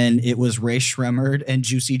 And then it was Ray Shremmerd and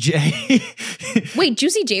Juicy J. Wait,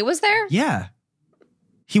 Juicy J was there? Yeah.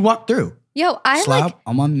 He walked through. Yo,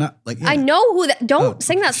 I'm on that. I know who that. Don't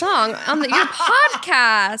sing that song on your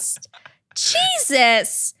podcast.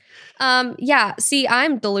 Jesus. Yeah. See,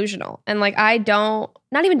 I'm delusional, and like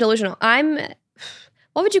not even delusional. What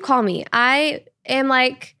would you call me? I am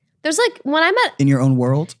like. There's like when I'm in your own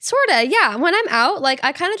world. Sorta, yeah. When I'm out, like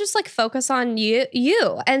I kind of just like focus on you,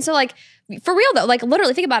 and so like for real though, like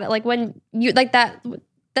literally think about it. Like when you like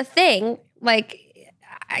the thing, like.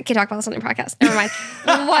 I can talk about this on your podcast. Never mind.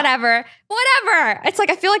 Whatever. It's like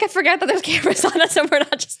I feel like I forget that there's cameras on us and we're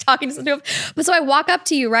not just talking to someone. But so I walk up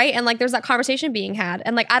to you, right? And like there's that conversation being had.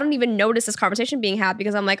 And like I don't even notice this conversation being had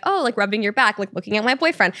because I'm like, oh, like rubbing your back, like looking at my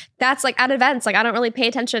boyfriend. That's like at events. Like I don't really pay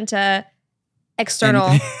attention to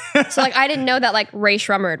external. So like I didn't know that like Ray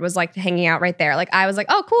Shremmerd was like hanging out right there. Like I was like,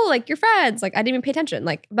 oh cool, like you're friends. Like I didn't even pay attention.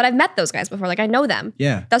 Like, but I've met those guys before. Like I know them.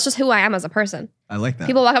 Yeah. That's just who I am as a person. I like that.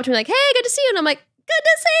 People walk up to me like, hey, good to see you. And I'm like, good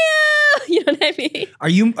to see you. You know what I mean?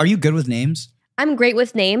 Are you good with names? I'm great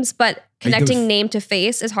with names, but connecting name to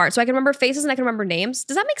face is hard. So I can remember faces and I can remember names.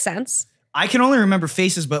 Does that make sense? I can only remember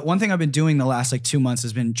faces, but one thing I've been doing the last like 2 months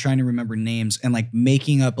has been trying to remember names and like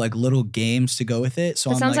making up like little games to go with it.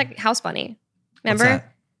 So it sounds like House Bunny. Remember?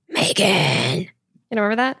 What's that? Megan. You don't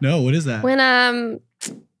remember that? No, what is that? When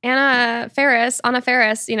Anna Faris,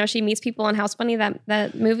 she meets people in House Bunny,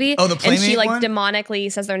 that movie. Oh, the Playmate and she like one?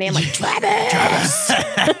 demonically says their name like Travis.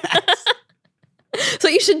 So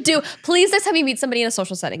you should do. Please, next time you meet somebody in a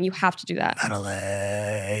social setting, you have to do that.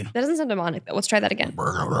 Madelaine. That doesn't sound demonic though. Let's try that again.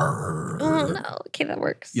 Oh no. Okay, that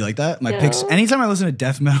works. You like that? My pigs. Anytime I listen to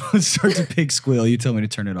death metal, it starts a pig squeal. You tell me to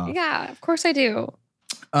turn it off. Yeah, of course I do.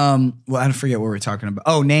 Well, I don't forget what we're talking about.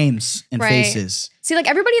 Oh, names and faces. See, like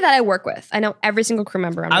everybody that I work with, I know every single crew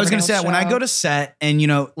member. I was going to say that when I go to set and, you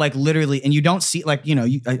know, like literally, and you don't see like, you know,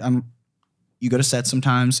 you go to set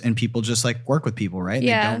sometimes and people just like work with people, right?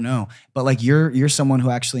 Yeah. They don't know. But like you're someone who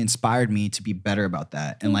actually inspired me to be better about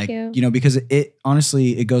that. And Thank like, you know, because it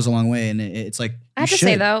honestly, it goes a long way. And it's like, I have to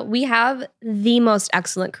say though, we have the most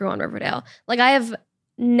excellent crew on Riverdale. Like I have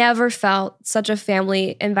never felt such a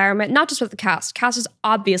family environment, not just with the cast. Cast is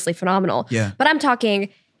obviously phenomenal. Yeah. But I'm talking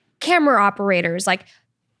camera operators, like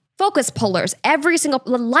focus pullers, every single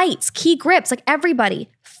lights, key grips, like everybody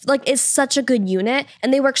like is such a good unit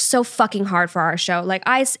and they work so fucking hard for our show. Like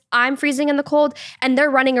I'm freezing in the cold and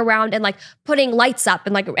they're running around and like putting lights up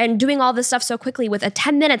and like and doing all this stuff so quickly with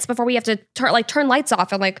 10 minutes before we have to turn lights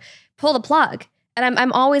off and like pull the plug. And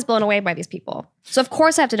I'm always blown away by these people. So of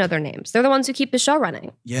course I have to know their names. They're the ones who keep the show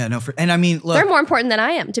running. Yeah, no, and I mean, look, they're more important than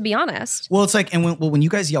I am, to be honest. Well, it's like, and when you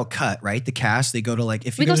guys yell cut, right? The cast, they go to like,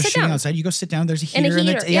 if you go to shooting outside, you go sit down. There's a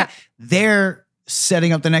heater, yeah. They're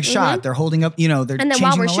setting up the next shot. They're holding up, you know, they're and then changing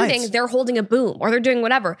while we're the shooting, lights. they're holding a boom or they're doing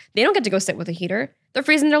whatever. They don't get to go sit with a heater. They're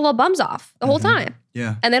freezing their little bums off the whole time.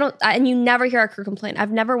 Yeah. And they don't. And you never hear a crew complain.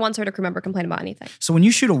 I've never once heard a crew member complain about anything. So when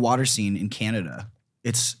you shoot a water scene in Canada,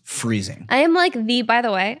 it's freezing. I am like by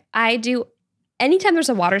the way, I do, anytime there's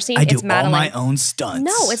a water scene, it's Madelaine. All my own stunts.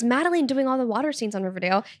 No, it's Madelaine doing all the water scenes on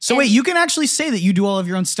Riverdale. So wait, you can actually say that you do all of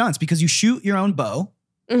your own stunts because you shoot your own bow.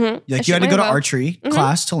 Like you had to go to archery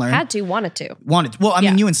class to learn. Wanted to. Well, I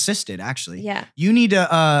mean, you insisted actually. Yeah. You need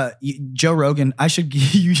to, Joe Rogan.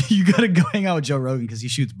 you got to go hang out with Joe Rogan because he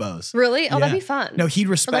shoots bows. Really? Oh, that'd be fun. No, he'd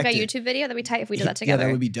respect like a it. YouTube video. That'd be tight if we did that together. Yeah,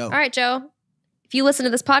 that would be dope. All right, Joe. If you listen to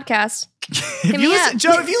this podcast, Joe,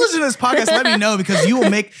 if you listen to this podcast, let me know because you will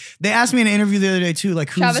make. They asked me in an interview the other day too, like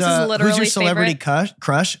who's your celebrity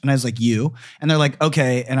crush? And I was like you, and they're like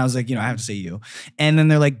okay, and I was like I have to say you, and then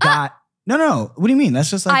they're like God. No. What do you mean? That's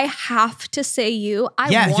just like I have to say you.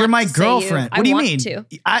 You're my girlfriend. What do you mean? To.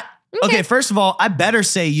 Okay, first of all, I better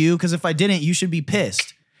say you because if I didn't, you should be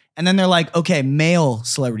pissed. And then they're like, okay, male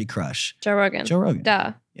celebrity crush. Joe Rogan.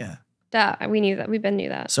 Duh. Yeah. Duh. We knew that. We've been knew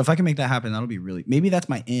that. So if I can make that happen, that'll be really. Maybe that's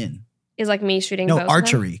my in. Is like me shooting. No, bows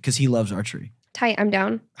archery because he loves archery. Tight. I'm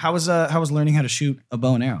down. How was learning how to shoot a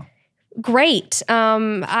bow and arrow? Great.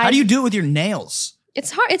 How do you do it with your nails?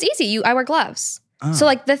 It's hard. It's easy. I wear gloves. Oh. So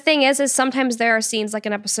like the thing is sometimes there are scenes like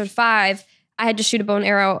in episode 5, I had to shoot a bow and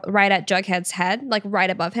arrow right at Jughead's head, like right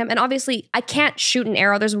above him. And obviously I can't shoot an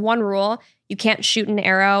arrow. There's one rule. You can't shoot an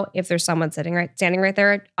arrow if there's someone standing right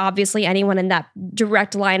there. Obviously anyone in that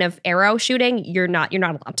direct line of arrow shooting, you're not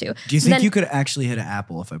allowed to. Do you think you could actually hit an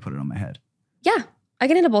apple if I put it on my head? Yeah, I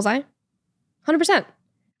can hit a bullseye.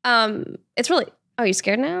 100%. It's really, oh, you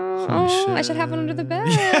scared now? Oh, I should have one under the bed.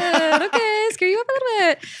 Okay, scare you up a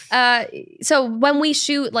little bit. So when we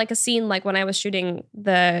shoot like a scene, like when I was shooting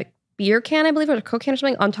the beer can, I believe, or a Coke can or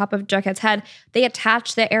something on top of Jughead's head, they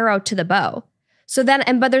attach the arrow to the bow. So then,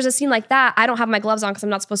 but there's a scene like that. I don't have my gloves on because I'm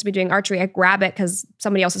not supposed to be doing archery. I grab it because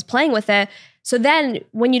somebody else is playing with it. So then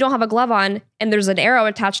when you don't have a glove on and there's an arrow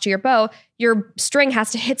attached to your bow, your string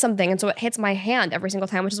has to hit something. And so it hits my hand every single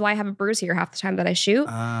time, which is why I have a bruise here half the time that I shoot,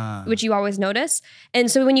 which you always notice.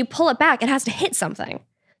 And so when you pull it back, it has to hit something.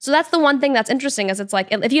 So that's the one thing that's interesting is it's like,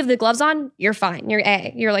 if you have the gloves on, you're fine.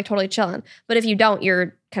 You're like totally chilling. But if you don't,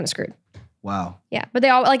 you're kind of screwed. Wow. Yeah. But they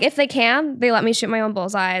all like, if they can, they let me shoot my own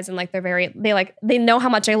bullseyes and like, they know how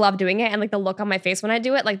much I love doing it. And like the look on my face when I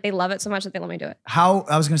do it, like they love it so much that they let me do it.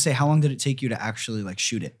 I was going to say, how long did it take you to actually like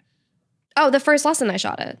shoot it? Oh, the first lesson I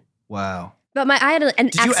shot it. Wow. But I had an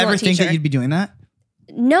excellent teacher. Did you ever think that you'd be doing that?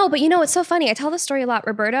 No, but it's so funny. I tell this story a lot.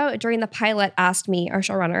 Roberto, during the pilot, asked me, our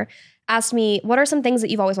showrunner, what are some things that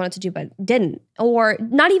you've always wanted to do but didn't? Or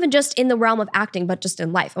not even just in the realm of acting, but just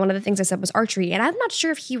in life. And one of the things I said was archery. And I'm not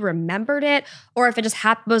sure if he remembered it or if it just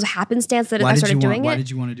was happenstance that I started doing it. Why did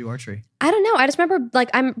you want to do archery? I don't know. I just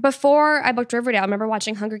remember before I booked Riverdale, I remember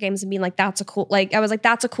watching Hunger Games and being like, that's a cool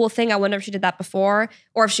thing. I wonder if she did that before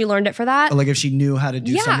or if she learned it for that. Or like if she knew how to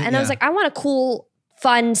do something. Yeah. And I was like, I want a cool,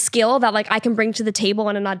 fun skill that like I can bring to the table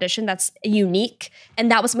in an audition that's unique. And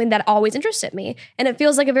that was something that always interested me. And it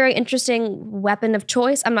feels like a very interesting weapon of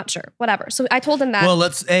choice. I'm not sure. Whatever. So I told him that. Well,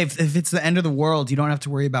 if it's the end of the world, you don't have to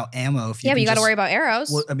worry about ammo. But you got to worry about arrows.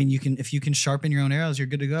 Well, I mean, if you can sharpen your own arrows, you're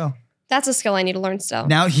good to go. That's a skill I need to learn still.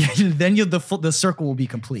 Now, then the circle will be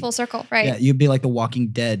complete. Full circle, right? Yeah, you'd be like the Walking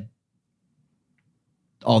Dead.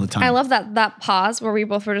 all the time. I love that pause where we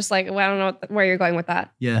both were just like, well, I don't know where you're going with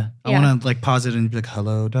that. Yeah. I want to like pause it and be like,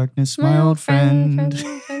 hello, darkness, my old friend.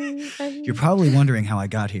 You're probably wondering how I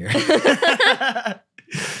got here.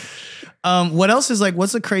 What else is like,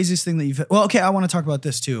 what's the craziest thing that you've, well, okay, I want to talk about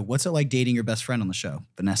this too. What's it like dating your best friend on the show,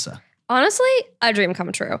 Vanessa? Honestly, a dream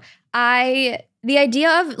come true. The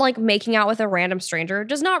idea of like making out with a random stranger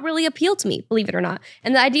does not really appeal to me, believe it or not.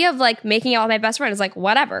 And the idea of like making out with my best friend is like,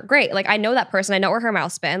 whatever, great. Like I know that person, I know where her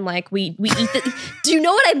mouth's been. Like we eat the, do you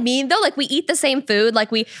know what I mean though? Like we eat the same food.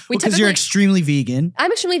 Like we because you're extremely vegan.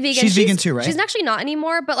 I'm extremely vegan. She's vegan too, right? She's actually not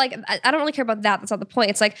anymore, but like I don't really care about that. That's not the point.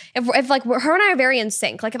 It's like if like her and I are very in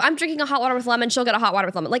sync. Like if I'm drinking a hot water with lemon, she'll get a hot water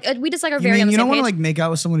with lemon. Like we just like are very on the same page. You don't want to like make out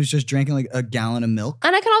with someone who's just drinking like a gallon of milk?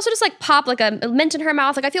 And I can also just like pop like a mint in her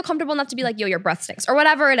mouth. Like I feel comfortable enough to be like, yo, your breath stinks or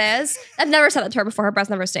whatever it is. I've never said that to her before. Her breath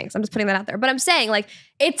never stinks. I'm just putting that out there. But I'm saying like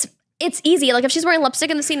it's easy. Like if she's wearing lipstick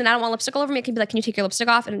in the scene and I don't want lipstick all over me, I can be like, can you take your lipstick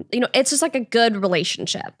off? And it's just like a good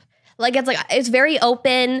relationship. It's very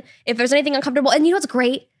open. If there's anything uncomfortable, and what's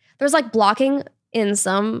great? There's like blocking in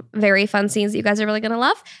some very fun scenes that you guys are really gonna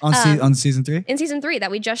love. On season 3? In season 3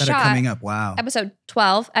 that we just that shot. Are coming up, wow. Episode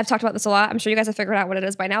 12. I've talked about this a lot. I'm sure you guys have figured out what it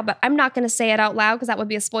is by now, but I'm not gonna say it out loud because that would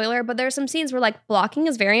be a spoiler. But there's some scenes where like blocking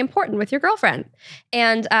is very important with your girlfriend.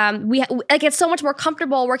 And it's so much more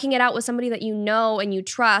comfortable working it out with somebody that you know and you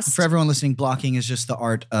trust. For everyone listening, blocking is just the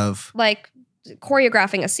art of like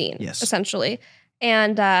choreographing a scene, essentially.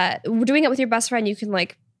 And doing it with your best friend, you can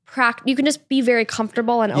like you can just be very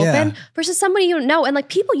comfortable and open versus somebody you don't know. And like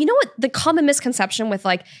people, you know what the common misconception with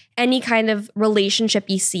like any kind of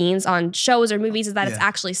relationship-y scenes on shows or movies is that it's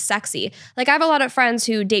actually sexy. Like I have a lot of friends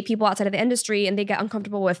who date people outside of the industry and they get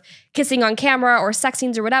uncomfortable with kissing on camera or sex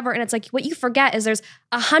scenes or whatever. And it's like what you forget is there's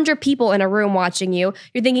 100 people in a room watching you.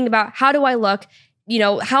 You're thinking about how do I look?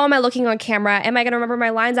 How am I looking on camera? Am I going to remember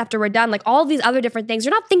my lines after we're done? Like all of these other different things.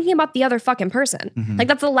 You're not thinking about the other fucking person. Mm-hmm. Like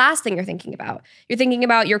that's the last thing you're thinking about. You're thinking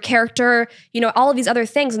about your character, all of these other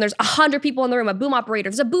things. And there's 100 people in the room, a boom operator.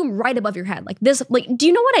 There's a boom right above your head. Like this, like, do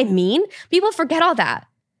you know what I mean? People forget all that.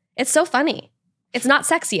 It's so funny. It's not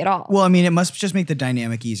sexy at all. Well, I mean, it must just make the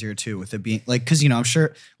dynamic easier too with it being like, cause I'm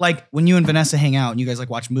sure like when you and Vanessa hang out and you guys like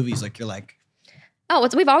watch movies, like you're like. Oh,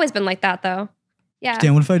 we've always been like that though. Yeah.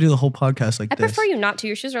 Dan, what if I do the whole podcast like this? I prefer you not to.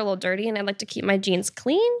 Your shoes are a little dirty and I'd like to keep my jeans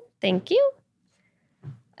clean. Thank you.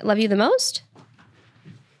 I love you the most.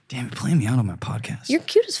 Damn, you're playing me out on my podcast. You're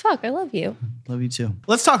cute as fuck. I love you. Love you too.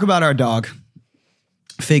 Let's talk about our dog,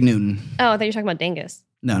 Fig Newton. Oh, I thought you were talking about Dangus.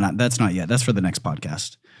 No, that's not yet. That's for the next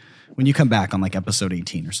podcast. When you come back on like episode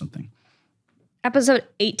 18 or something. Episode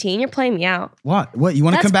 18? You're playing me out. What? You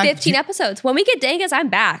want to come back? 15 episodes. When we get Dangus, I'm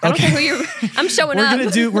back. I don't care who you're. I'm showing up.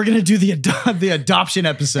 We're gonna do the adoption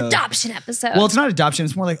episode. Adoption episode. Well, it's not adoption.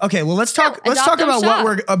 It's more like let's talk about what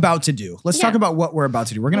we're about to do. Let's talk about what we're about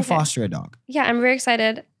to do. We're gonna foster a dog. Yeah, I'm very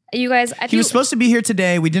excited. You guys, he was supposed to be here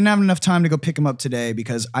today. We didn't have enough time to go pick him up today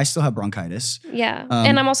because I still have bronchitis. Yeah,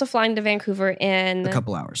 and I'm also flying to Vancouver in a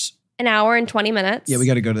couple hours. An hour and 20 minutes. Yeah, we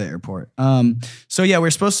got to go to the airport. So yeah, we're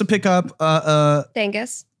supposed to pick up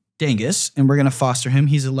Dangus, and we're going to foster him.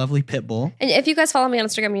 He's a lovely pit bull. And if you guys follow me on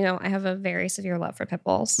Instagram, I have a very severe love for pit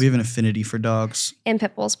bulls. We have an affinity for dogs. And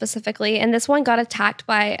pit bulls specifically. And this one got attacked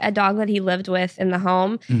by a dog that he lived with in the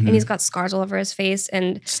home. Mm-hmm. And he's got scars all over his face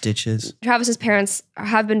and stitches. Travis's parents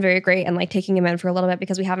have been very great and like taking him in for a little bit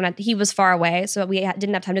because he was far away. So we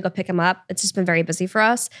didn't have time to go pick him up. It's just been very busy for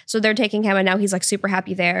us. So they're taking him and now he's like super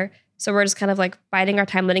happy there. So we're just kind of like biding our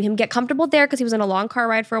time, letting him get comfortable there because he was in a long car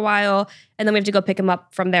ride for a while. And then we have to go pick him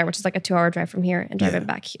up from there, which is like a 2-hour drive from here and drive him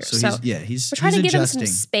back here. So we're trying to give him some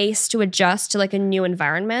space to adjust to like a new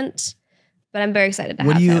environment. But I'm very excited to have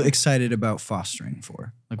him. What are you excited about fostering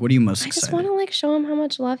for? Like, what are you most excited? I just want to like show him how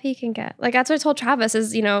much love he can get. Like that's what I told Travis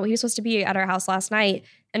is, he was supposed to be at our house last night.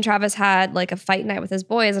 And Travis had like a fight night with his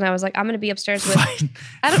boys. And I was like, I'm going to be upstairs with,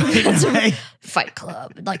 I don't know, that's a fight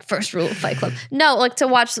club, like first rule of Fight Club. No, like to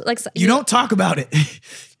watch, like. You don't talk about it.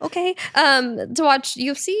 Okay. To watch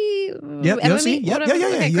UFC. Yep, MMA, UFC. Yep, yeah.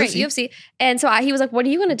 Okay, great. UFC. And so he was like, what are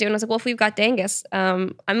you going to do? And I was like, well, if we've got Dangus,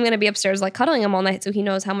 I'm going to be upstairs like cuddling him all night so he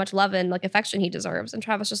knows how much love and like affection he deserves. And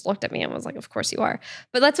Travis just looked at me and was like, of course you are.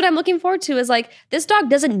 But that's what I'm looking forward to is like, this dog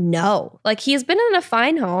doesn't know. Like he has been in a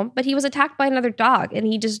fine home, but he was attacked by another dog and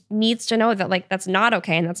he just needs to know that like that's not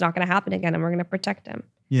okay and that's not going to happen again and we're going to protect him.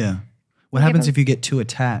 Yeah. What happens if you get too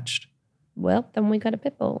attached? Well, then we got a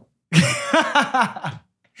pit bull.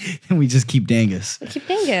 And we just keep Dangus. We keep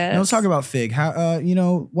Dangus. Now let's talk about Fig. How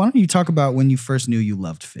why don't you talk about when you first knew you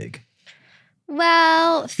loved Fig?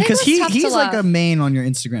 Well, Fig because was tough he's to like love. a main on your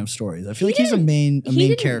Instagram stories. I feel like he's a main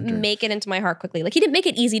character. He didn't make it into my heart quickly. Like he didn't make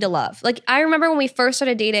it easy to love. Like I remember when we first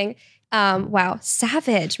started dating, Wow.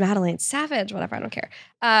 Savage. Madelaine. Savage. Whatever. I don't care.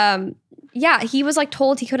 Yeah, he was like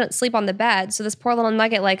told he couldn't sleep on the bed. So this poor little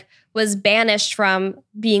nugget like was banished from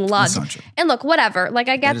being loved. That's not true. And look, whatever. Like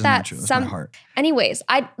I get That that is not true. That's some my heart. anyways,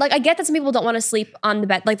 I get that some people don't want to sleep on the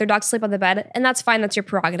bed, like their dogs sleep on the bed, and that's fine. That's your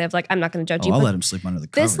prerogative. Like I'm not going to judge you. I'll but let him sleep under the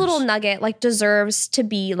covers. this little nugget like deserves to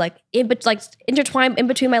be like intertwined in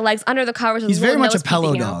between my legs under the covers. He's very much a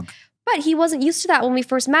pillow dog. But he wasn't used to that when we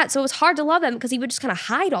first met, so it was hard to love him because he would just kind of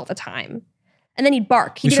hide all the time. And then he'd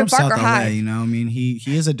bark. He'd either bark or hide. You know, I mean, he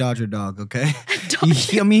is a Dodger dog, okay?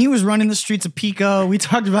 He was running the streets of Pico. We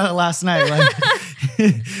talked about it last night.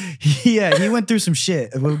 Like, yeah, he went through some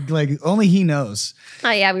shit. Like, only he knows. Oh,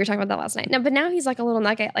 yeah, we were talking about that last night. No, but now he's like a little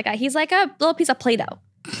nugget. Like, he's like a little piece of Play-Doh.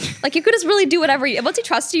 Like, you could just really do whatever once he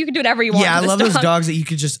trusts you, you can do whatever you want. Yeah, I love those dogs that you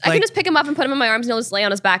could just, I can just pick him up and put him in my arms and he'll just lay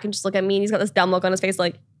on his back and just look at me and he's got this dumb look on his face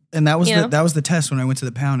like, and that was the test when I went to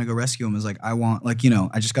the pound to go rescue him. Is like, I want, like, you know,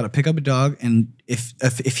 I just got to pick up a dog, and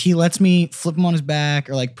if he lets me flip him on his back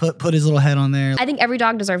or like put his little head on there. I think every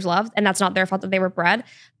dog deserves love, and that's not their fault that they were bred.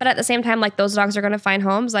 But at the same time, like those dogs are going to find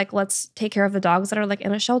homes. Like let's take care of the dogs that are like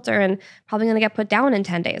in a shelter and probably going to get put down in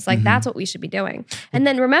 10 days. Like that's what we should be doing. And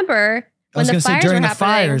then remember, when the fires were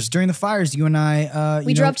happening, during the fires, you and I,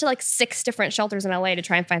 we drove to like 6 different shelters in LA to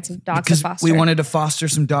try and find some dogs to foster. We wanted to foster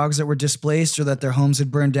some dogs that were displaced or that their homes had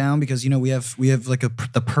burned down because, you know, we have like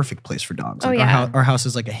the perfect place for dogs. Like our house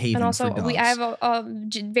is like a haven and also, for dogs. I have a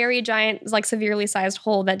very giant, like severely sized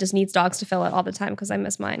hole that just needs dogs to fill it all the time because I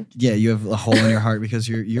miss mine. Yeah, you have a hole in your heart because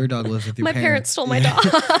your dog lives with your parents. My parents stole my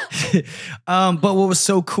dog. But what was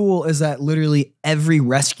so cool is that literally every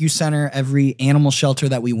rescue center, every animal shelter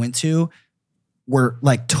that we went to, were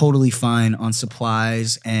like totally fine on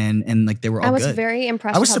supplies and like they were all good. I was very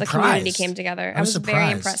impressed with how the community came together. I was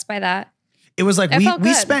very impressed by that. It was like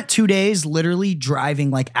we spent 2 days literally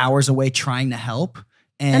driving like hours away trying to help.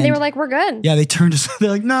 And they were like, we're good. Yeah, they turned us, they're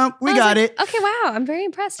like, no, we got it. Okay, wow, I'm very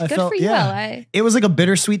impressed. Good for you, LA. It was like a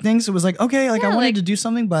bittersweet thing. So it was like, okay, like I wanted to do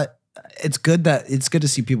something, but it's good to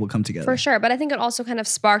see people come together. For sure. But I think it also kind of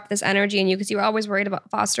sparked this energy in you because you were always worried about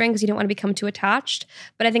fostering because you didn't want to become too attached.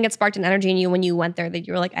 But I think it sparked an energy in you when you went there that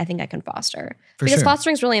you were like, I think I can foster. Because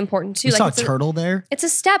fostering is really important too. We saw a turtle there. It's a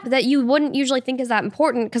step that you wouldn't usually think is that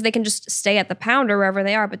important because they can just stay at the pound or wherever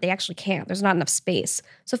they are, but they actually can't. There's not enough space.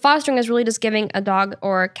 So fostering is really just giving a dog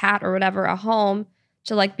or a cat or whatever a home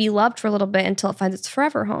to like be loved for a little bit until it finds its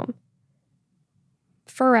forever home.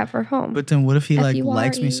 Forever home. But then what if he like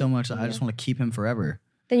likes me so much that I just want to keep him forever?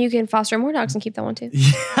 Then you can foster more dogs and keep that one too.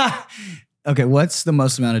 Yeah. Okay, what's the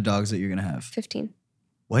most amount of dogs that you're going to have? 15.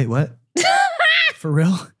 Wait, what? For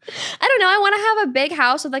real? I don't know. I want to have a big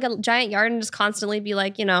house with like a giant yard and just constantly be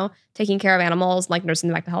like, you know, taking care of animals, like nursing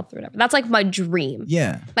them back to health or whatever. That's like my dream.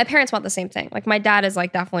 Yeah. My parents want the same thing. Like my dad is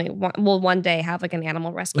like definitely will one day have like an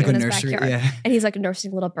animal rescue in his backyard. Yeah. And he's like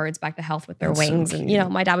nursing little birds back to health with their wings. So and, you know,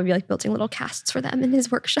 my dad would be like building little casts for them in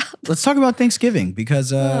his workshop. Let's talk about Thanksgiving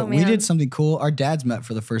because we did something cool. Our dads met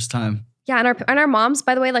for the first time. Yeah, and our moms,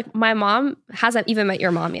 by the way, like my mom hasn't even met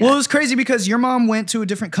your mom yet. Well, it was crazy because your mom went to a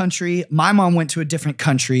different country. My mom went to a different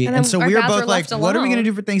country. And so we were both like, what are we going to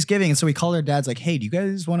do for Thanksgiving? And so we called our dads like, hey, do you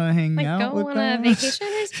guys want to hang out with us? Go on a vacation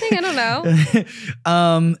or something? I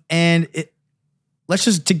don't know. Let's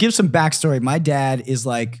just, to give some backstory, my dad is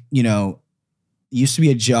like, you know, used to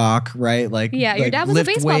be a jock, right? Like, yeah, your dad was a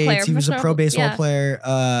baseball player. He was a pro baseball player.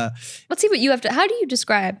 Let's see what you have to, how do you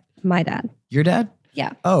describe my dad? Your dad?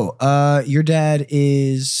 Yeah. Oh, your dad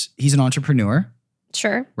he's an entrepreneur.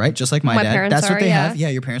 Sure. Right? Just like my dad. That's what they have. Yeah,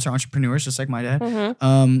 your parents are entrepreneurs, just like my dad.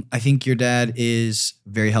 Mm-hmm. I think your dad is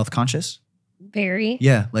very health conscious. Very.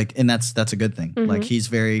 Yeah, like, and that's a good thing. Mm-hmm. Like, he's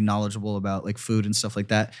very knowledgeable about like food and stuff like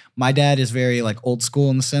that. My dad is very like old school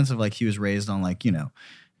in the sense of like he was raised on like, you know,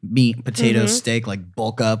 meat, potatoes, steak, like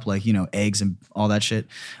bulk up, like, you know, eggs and all that shit.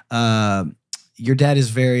 Your dad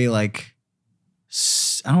is very like,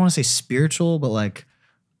 I don't want to say spiritual, but like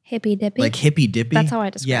hippy dippy. Like hippy dippy. That's how I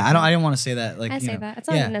describe it. Yeah, I didn't want to say that. Like I say that. It's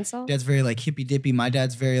not an insult. Dad's very like hippy dippy. My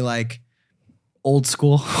dad's very like old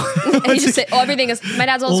school. And you just say, everything is my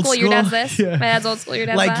dad's old school, your dad's this. Yeah. My dad's old school, your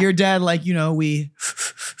dad's like that. Your dad, like, you know, we're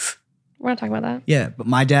not talking about that. Yeah, but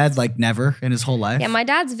my dad's like never in his whole life. Yeah, my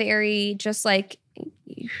dad's very just like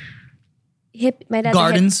hip. My dad's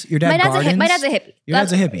gardens. Your dad gardens. My dad's a hippie. Your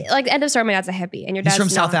dad's a hippie. Like end of story. My dad's a hippie, and your dad's from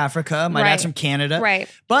South Africa. My dad's from Canada. Right.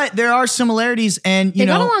 But there are similarities, and they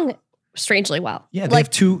got along strangely well. Yeah, they have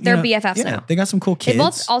two. They're BFFs now. They got some cool kids. They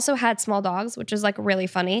both also had small dogs, which is like really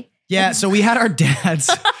funny. Yeah. So we had our dads.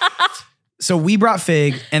 So we brought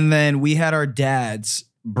Fig, and then we had our dads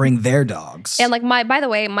bring their dogs. And like by the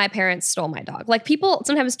way, my parents stole my dog. Like people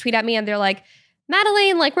sometimes tweet at me, and they're like,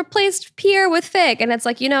 Madelaine like replaced Pierre with Fig. And it's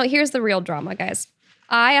like, here's the real drama, guys.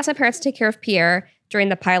 I asked my parents to take care of Pierre during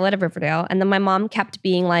the pilot of Riverdale. And then my mom kept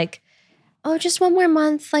being like, oh, just one more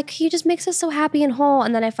month. Like, he just makes us so happy and whole.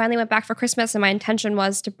 And then I finally went back for Christmas, and my intention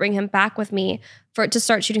was to bring him back with me to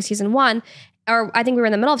start shooting season 1. Or I think we were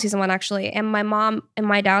in the middle of season 1, actually. And my mom and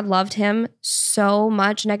my dad loved him so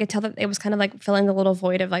much. And I could tell that it was kind of like filling the little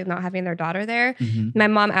void of like not having their daughter there. Mm-hmm. My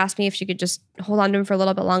mom asked me if she could just hold on to him for a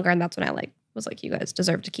little bit longer. And that's when I was like, you guys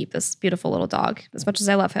deserve to keep this beautiful little dog. As much as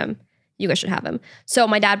I love him, you guys should have him. So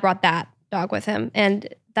my dad brought that dog with him.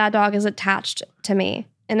 And that dog is attached to me.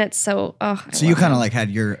 And it's so, so you kind of like had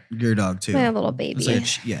your dog too. My little baby.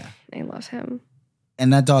 Yeah. I love him.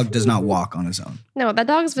 And that dog does not walk on his own. No, that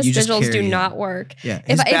dog's vestigials do not work. Yeah.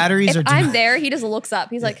 His batteries are. If I'm there, he just looks up.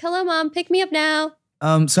 He's like, hello, Mom, pick me up now.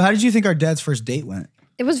 So how did you think our dad's first date went?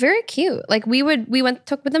 It was very cute. Like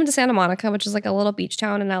took with them to Santa Monica, which is like a little beach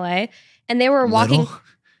town in LA. And they were walking. Little?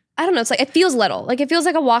 I don't know. It's like, it feels little. Like it feels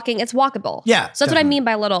like it's walkable. Yeah. So that's what I mean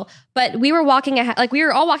by little. But we were walking ahead, like we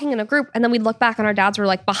were all walking in a group, and then we'd look back and our dads were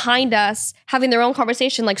like behind us having their own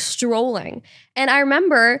conversation, like strolling. And I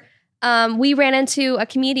remember we ran into a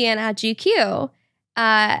comedian at GQ,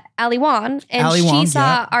 Ali Wan, and she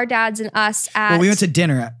saw our dads and us at. Well, we went to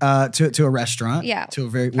dinner to a restaurant. Yeah, to a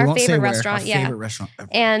very our favorite restaurant. Favorite restaurant.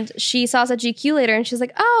 And she saw us at GQ later, and she's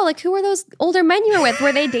like, "Oh, like who were those older men you were with?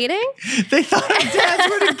 Were they dating?" They thought our dads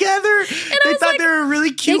were together. They thought they were a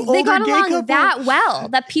really cute older they got gay along couple. that well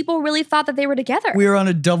that people really thought that they were together. We were on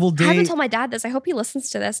a double date. I haven't told my dad this. I hope he listens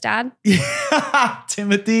to this, Dad.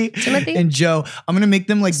 Timothy and Joe. I'm gonna make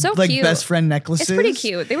them like best friend necklaces. It's pretty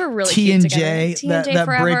cute. They were really cute together. T and J that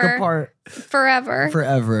break apart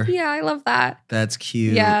forever. Yeah, I love that. That's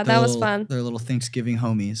cute. Yeah, that was fun. They're little Thanksgiving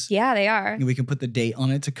homies. Yeah, they are. And we can put the date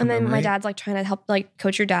on it to commemorate. And then my dad's like trying to help like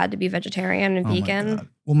coach your dad to be vegetarian and vegan.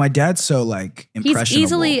 Well, my dad's so like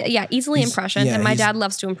impressionable. He's easily impressioned, and my dad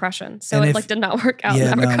loves to impression. So it like did not work out in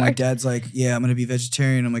that regard. My dad's like, yeah, I'm gonna be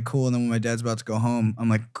vegetarian. I'm like, cool. And then when my dad's about to go home, I'm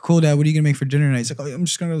like, cool, Dad, what are you gonna make for dinner tonight? He's like, oh, I'm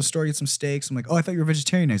just gonna go to the store, get some steaks. I'm like, oh, I thought you were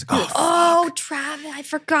vegetarian. He's like, oh, Travis, I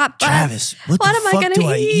forgot. Bud. Travis, what the fuck do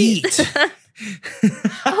I eat?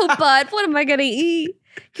 Oh, Bud, what am I gonna eat?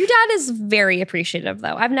 Your dad is very appreciative,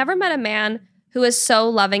 though. I've never met a man who is so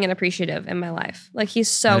loving and appreciative in my life. Like, he's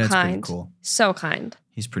so kind. Cool. So kind.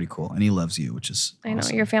 He's pretty cool, and he loves you, which is awesome. I know.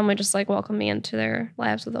 Your family just like welcomed me into their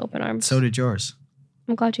lives with open arms. So did yours.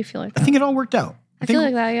 I'm glad you feel like that. I think it all worked out. I feel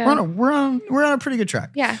like that, yeah. We're on a pretty good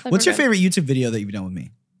track. Yeah. What's your favorite YouTube video that you've done with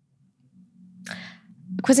me?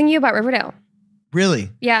 Quizzing you about Riverdale.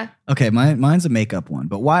 Really? Yeah. Okay, mine's a makeup one,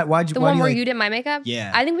 but why'd you? The one where you did my makeup?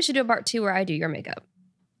 Yeah. I think we should do a part 2 where I do your makeup.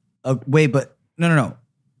 Wait, but no.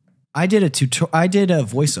 I did a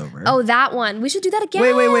voiceover. Oh, that one. We should do that again.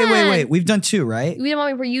 Wait. We've done 2, right? We did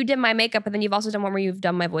one where you did my makeup, and then you've also done one where you've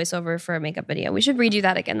done my voiceover for a makeup video. We should redo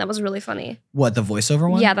that again. That was really funny. What, the voiceover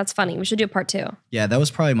one? Yeah, that's funny. We should do a part 2. Yeah, that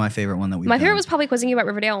was probably my favorite one that we've My done. favorite was probably Quizzing You About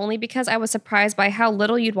Riverdale, only because I was surprised by how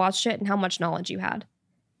little you'd watched it and how much knowledge you had.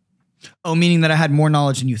 Oh, meaning that I had more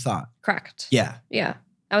knowledge than you thought. Correct. Yeah. Yeah.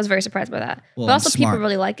 I was very surprised by that. Well, but also people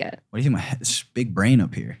really like it. What do you think? My head, this big brain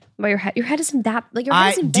up here. But your head isn't that like your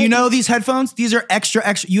head isn't big. Do you know these headphones? These are extra.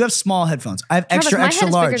 You have small headphones. I have extra my head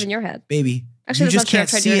large. Is bigger than your head. Baby. Actually, you just can't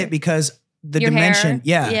see it because the dimension.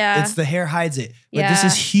 Yeah. It's the hair hides it. But this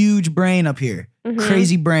is huge brain up here. Mm-hmm.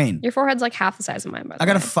 Crazy brain. Your forehead's like half the size of mine, by the way.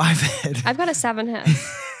 I got a 5 head. I've got a 7 head.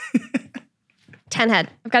 10 head.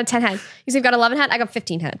 I've got a 10 head. You say you've got 11 head? I got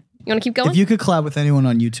 15 head. You want to keep going? If you could collab with anyone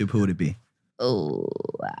on YouTube, who would it be? Oh,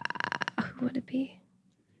 who would it be?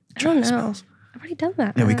 I don't know. I've already done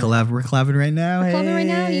that. Yeah, we're collabing right now. We're collabing right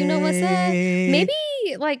now. You know what's up? Maybe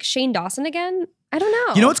like Shane Dawson again. I don't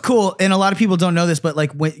know. You know what's cool? And a lot of people don't know this, but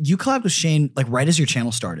like when you collabed with Shane, like right as your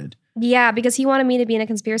channel started. Yeah, because he wanted me to be in a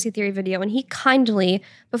conspiracy theory video, and he kindly,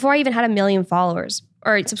 before I even had 1 million followers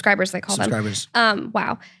or subscribers, they call them.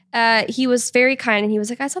 Wow. He was very kind, and he was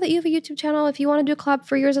like, I saw that you have a YouTube channel. If you want to do a collab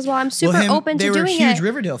for yours as well, I'm super open to doing it. They were huge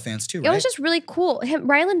Riverdale fans too, right? It was just really cool.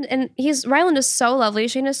 Ryland is so lovely.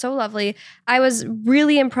 Shane is so lovely. I was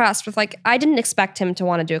really impressed with I didn't expect him to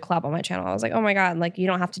want to do a collab on my channel. I was like, oh my God, like you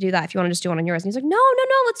don't have to do that if you want to just do one on yours. And he's like, no,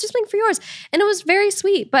 let's just make for yours. And it was very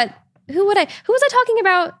sweet. But who was I talking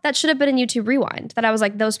about that should have been in YouTube Rewind? That I was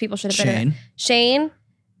like, those people should have been in it. Shane,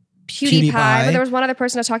 PewDiePie. But there was one other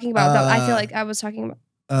person I was talking about that I feel like I was talking about.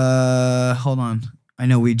 Hold on. I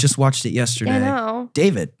know we just watched it yesterday. I know.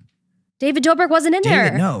 David Dobrik wasn't in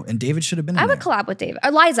there. No, and David should have been in there. I would collab with David.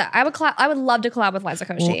 Liza. I would love to collab with Liza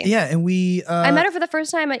Koshy. Well, yeah, and we I met her for the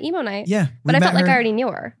first time at emo night. Yeah. But I felt like I already knew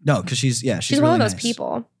her. No, because she's really one of those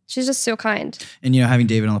people. She's just so kind. And having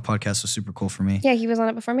David on the podcast was super cool for me. Yeah, he was on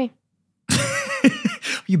it before me.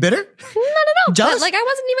 You bitter? Not at all. Jealous? But, like, I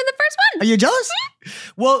wasn't even the first one. Are you jealous?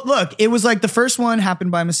 Well, look, it was like the first one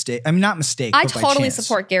happened by mistake. I mean, not mistake, I but by totally chance.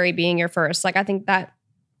 support Gary being your first. Like, I think that.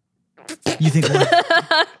 You think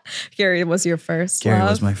what? Gary was your first. Gary love.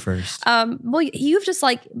 was my first. Well, you've just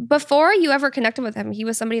like, before you ever connected with him, he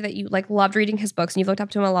was somebody that you like loved reading his books and you've looked up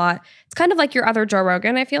to him a lot. It's kind of like your other Joe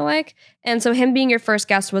Rogan, I feel like. And so him being your first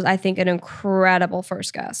guest was, I think, an incredible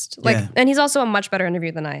first guest. Like, Yeah. And he's also a much better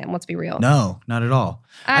interview than I am. Let's be real. No, not at all.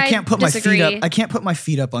 I can't put disagree. my feet up. I can't put my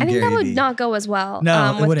feet up on I think Gary that would Vee. not go as well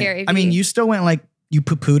No, it with wouldn't. Gary Vee. I mean, you still went like, you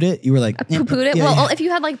poo-pooed it. You were like, poo-pooed it? Yeah, Well, yeah. if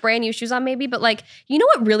you had like brand new shoes on maybe, but like, you know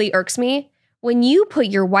what really irks me? When you put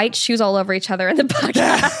your white shoes all over each other in the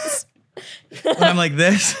podcast. When I'm like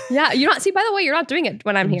this. Yeah, you're not. See, by the way, you're not doing it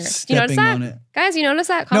when I'm here. Do you notice stepping that? on it. Guys, you notice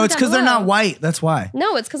that? No, Comment it's down because they're below. not white. That's why.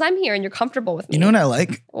 No, it's because I'm here and you're comfortable with me. You know what I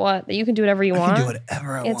like? What? That you can do whatever you want? I can do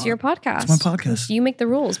whatever I want. It's your podcast. It's my podcast. You make the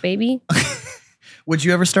rules, baby. Would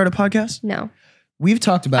you ever start a podcast? No. We've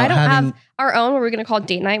talked about I don't having. have our own where we're going to call it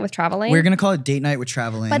Date Night with Traveling. We're going to call it Date Night with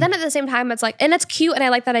Traveling. But then at the same time, it's like, and it's cute and I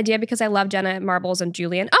like that idea because I love Jenna Marbles and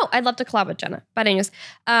Julian. Oh, I'd love to collab with Jenna. But anyways,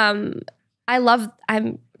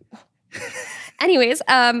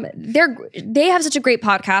 they have such a great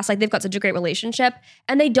podcast. Like they've got such a great relationship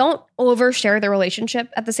and they don't overshare their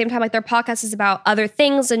relationship at the same time. Like their podcast is about other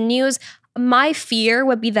things and news. My fear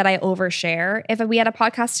would be that I overshare if we had a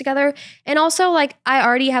podcast together. And also like I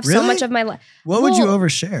already have so Really? much of my life. What would you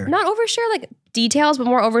overshare? Not overshare like details, but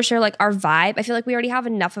more overshare like our vibe. I feel like we already have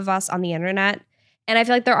enough of us on the internet. And I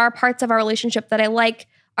feel like there are parts of our relationship that I like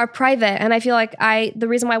are private. And I feel like the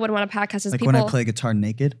reason why I wouldn't want a podcast is like people. when I play guitar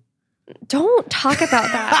naked? Don't talk about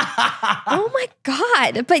that. Oh my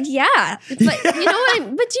God. But yeah. But you know what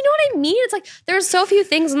I mean? It's like there's so few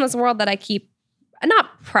things in this world that I keep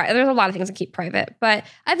there's a lot of things I keep private, but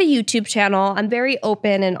I have a YouTube channel. I'm very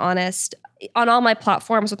open and honest on all my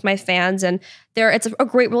platforms with my fans and it's a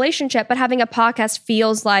great relationship, but having a podcast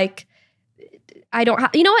feels like I don't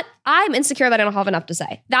have, you know what? I'm insecure that I don't have enough to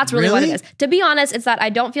say. That's really what it is. To be honest, it's that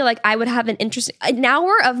I don't feel like I would have an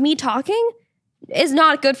hour of me talking is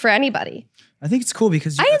not good for anybody. I think it's cool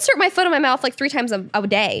because I insert my foot in my mouth like 3 times a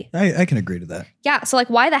day. I can agree to that. Yeah. So like,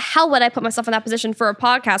 why the hell would I put myself in that position for a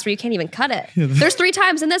podcast where you can't even cut it? There's 3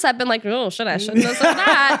 times in this I've been like, oh, shouldn't have said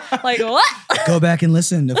that. Like, what? Go back and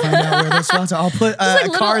listen to find out where those spots are. I'll put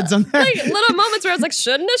cards on there. Like little moments where I was like,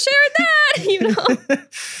 shouldn't have shared that, you know?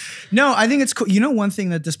 No, I think it's cool. You know, one thing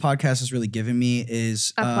that this podcast has really given me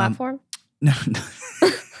is a platform. No.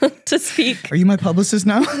 To speak. Are you my publicist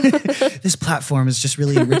now? This platform is just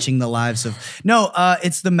really enriching the lives of. No,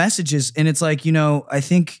 it's the messages, and it's like, you know, I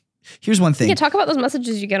think here's one thing. Yeah, talk about those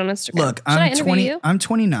messages you get on Instagram. Look, I'm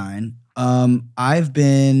 29. I've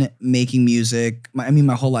been making music.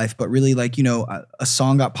 My whole life, but really, like, you know, a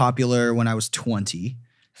song got popular when I was 20.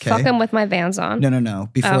 Okay? Fuck 'em with my Vans on. No.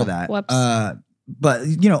 Before that. Whoops. But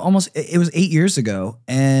you know, it was 8 years ago,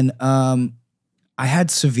 and I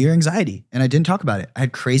had severe anxiety and I didn't talk about it. I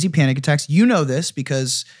had crazy panic attacks. You know this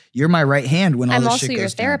because you're my right hand when all this shit goes down. I'm also your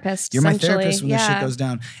therapist. You're my therapist when this shit goes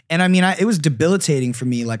down. And I mean, it was debilitating for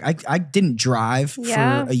me. Like I didn't drive for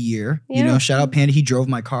a year. You know, shout out Panda. He drove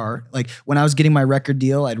my car. Like when I was getting my record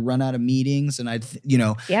deal, I'd run out of meetings and I'd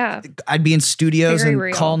be in studios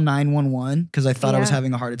and call 911 because I thought I was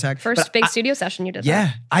having a heart attack. First big studio session you did.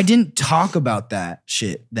 Yeah. I didn't talk about that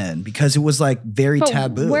shit then because it was like very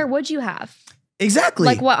taboo. Where would you have? Exactly.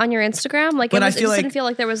 Like what, on your Instagram? Like but it just didn't feel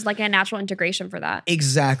like there was like a natural integration for that.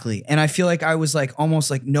 Exactly. And I feel like I was like almost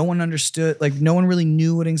like no one understood, like no one really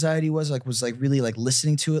knew what anxiety was like really like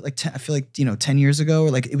listening to it. Like I feel like, you know, 10 years ago, or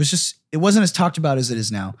like it wasn't as talked about as it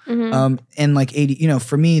is now. Mm-hmm. And like you know,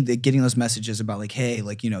 for me, getting those messages about like, hey,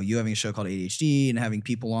 like, you know, you having a show called ADHD and having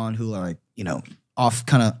people on who are like, you know, off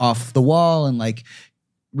the wall and like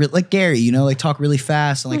Gary, you know, like talk really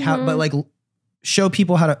fast and like how, but like show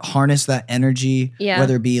people how to harness that energy,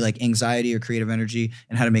 whether it be like anxiety or creative energy,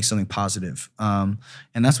 and how to make something positive. And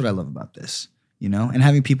that's what I love about this, you know, and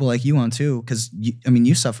having people like you on too, because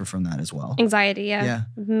you suffer from that as well. Anxiety, yeah.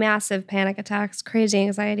 Massive panic attacks, crazy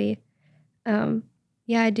anxiety.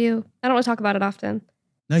 Yeah, I do. I don't want to talk about it often.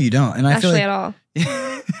 No, you don't. And I feel like, at all.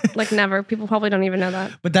 Like never. People probably don't even know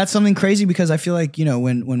that. But that's something crazy because I feel like, you know,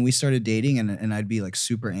 when we started dating and I'd be like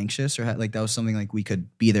super anxious or like that was something like we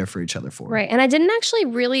could be there for each other for. Right. And I didn't actually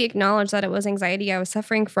really acknowledge that it was anxiety I was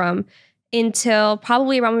suffering from until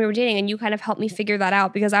probably around when we were dating, and you kind of helped me figure that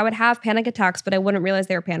out because I would have panic attacks, but I wouldn't realize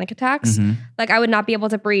they were panic attacks. Mm-hmm. Like I would not be able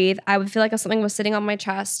to breathe. I would feel like if something was sitting on my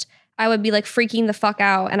chest, I would be like freaking the fuck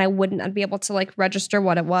out and I'd be able to like register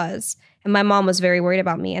what it was. And my mom was very worried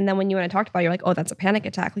about me. And then when you and I talked about it, you're like, oh, that's a panic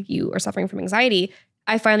attack. Like you are suffering from anxiety.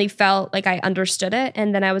 I finally felt like I understood it.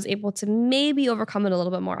 And then I was able to maybe overcome it a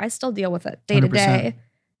little bit more. I still deal with it day to day.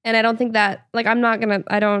 And I don't think that, like,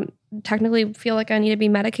 I don't technically feel like I need to be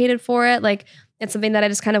medicated for it. Like, it's something that I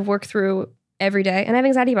just kind of work through every day. And I have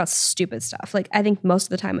anxiety about stupid stuff. Like, I think most of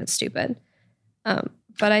the time it's stupid.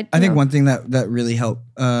 But I think one thing that really helped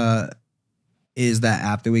is that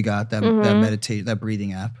app that we got, that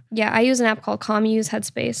breathing app. Yeah, I use an app called Calm Use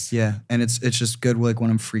Headspace. Yeah, and it's just good like when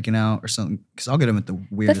I'm freaking out or something, because I'll get them at the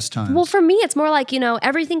weirdest times. Well, for me, it's more like,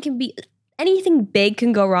 anything big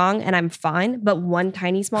can go wrong and I'm fine, but one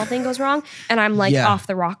tiny small thing goes wrong and I'm like off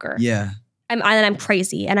the rocker. Yeah. I'm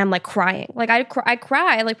crazy and I'm like crying. Like I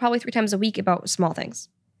cry like probably 3 times a week about small things,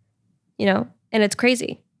 and it's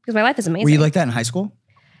crazy because my life is amazing. Were you like that in high school?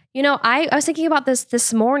 I was thinking about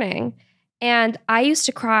this morning, and I used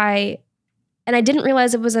to cry and I didn't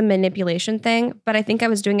realize it was a manipulation thing, but I think I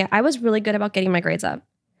was doing it. I was really good about getting my grades up.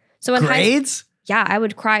 So in grades? Yeah, I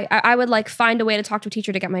would cry. I would like find a way to talk to a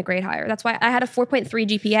teacher to get my grade higher. That's why I had a 4.3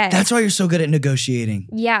 GPA. That's why you're so good at negotiating.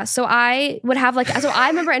 Yeah. So I would have I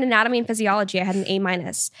remember in anatomy and physiology, I had an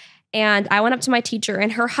A-. And I went up to my teacher,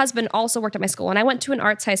 and her husband also worked at my school. And I went to an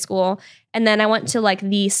arts high school, and then I went to like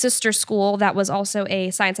the sister school that was also a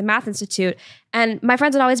science and math institute. And my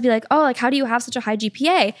friends would always be like, oh, like, how do you have such a high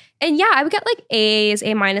GPA? And yeah, I would get like A's,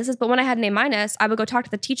 A-. But when I had an A-, I would go talk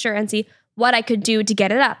to the teacher and see what I could do to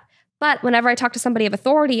get it up. But whenever I talk to somebody of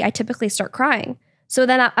authority, I typically start crying. So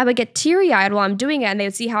then I would get teary-eyed while I'm doing it, and they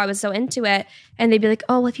would see how I was so into it. And they'd be like,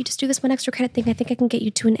 oh, well, if you just do this one extra credit thing, I think I can get you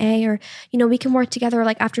to an A, or, we can work together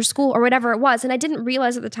like after school or whatever it was. And I didn't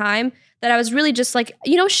realize at the time that I was really just like,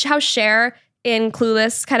 how Cher in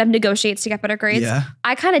Clueless kind of negotiates to get better grades? Yeah.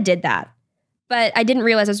 I kind of did that, but I didn't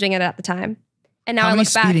realize I was doing it at the time. And now I look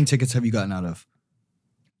back. How many speeding tickets have you gotten out of?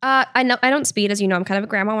 I don't speed, as you know. I'm kind of a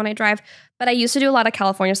grandma when I drive, but I used to do a lot of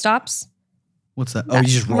California stops. What's that? Oh, you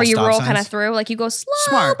just roll where you stop roll signs? kind of through, like you go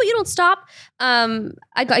slow, but you don't stop. I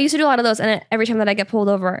used to do a lot of those, and every time that I get pulled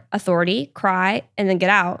over, authority, cry, and then get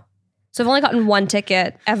out. So I've only gotten one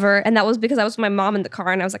ticket ever, and that was because I was with my mom in the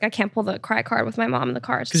car, and I was like, I can't pull the cry card with my mom in the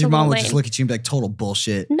car. Because your mom would just look at you and be like, total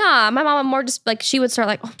bullshit. Nah, my mom more just like, she would start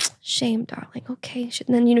like, oh, shame, darling, okay.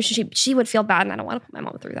 And then, she would feel bad, and I don't want to put my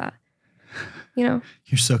mom through that. You're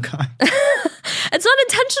so kind. It's not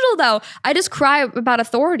intentional, though. I just cry about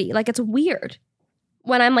authority. Like, it's weird.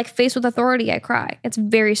 When I'm like faced with authority, I cry. It's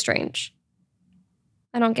very strange.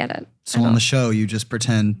 I don't get it. So on the show, you just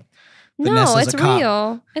pretend No, it's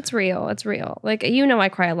real. It's real. It's real. Like, I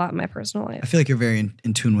cry a lot in my personal life. I feel like you're very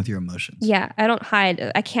in tune with your emotions. Yeah,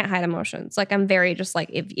 I can't hide emotions. Like, I'm very just like,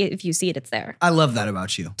 if you see it, it's there. I love that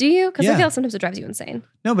about you. Do you? Because I feel like sometimes it drives you insane.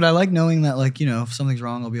 No, but I like knowing that, like, if something's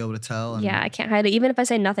wrong, I'll be able to tell. And yeah, I can't hide it. Even if I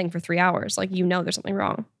say nothing for 3 hours, like, there's something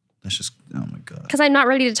wrong. That's just, oh my God. Because I'm not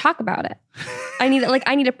ready to talk about it. I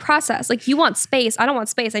need to process. Like, you want space. I don't want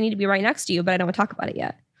space. I need to be right next to you, but I don't want to talk about it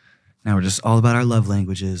yet. Now we're just all about our love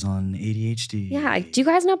languages on ADHD. Yeah. Do you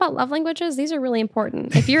guys know about love languages? These are really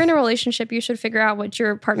important. If you're in a relationship, you should figure out what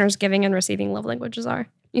your partner's giving and receiving love languages are.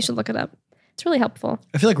 You should look it up. It's really helpful.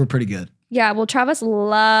 I feel like we're pretty good. Yeah. Well, Travis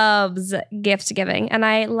loves gift giving, and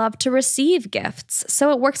I love to receive gifts. So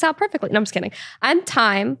it works out perfectly. No, I'm just kidding. I'm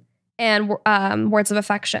time and words of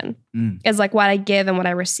affection is like what I give and what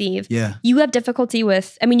I receive. Yeah. You have difficulty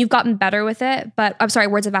with, you've gotten better with it, but I'm sorry,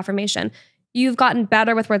 words of affirmation. You've gotten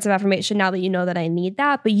better with words of affirmation now that you know that I need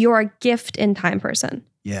that, but you're a gift in time person.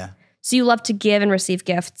 Yeah. So you love to give and receive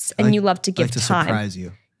gifts, and you love to give time. I like to surprise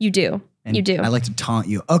you. You do. And you do. I like to taunt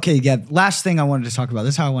you. Okay, yeah. Last thing I wanted to talk about.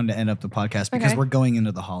 This is how I wanted to end up the podcast, because we're going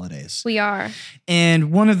into the holidays. We are.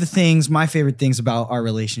 And one of the things, my favorite things about our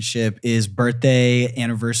relationship is birthday,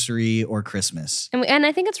 anniversary, or Christmas. And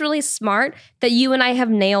I think it's really smart that you and I have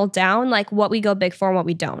nailed down like what we go big for and what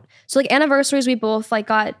we don't. So like anniversaries, we both like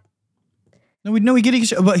got. No, we get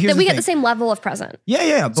each. But here's we get the same level of present.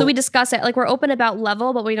 Yeah. So we discuss it. Like, we're open about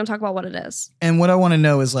level, but we don't talk about what it is. And what I want to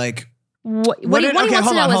know is like. What am I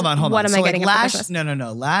getting for Christmas?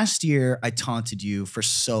 No. Last year, I taunted you for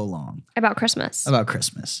so long. About Christmas.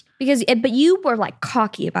 But you were like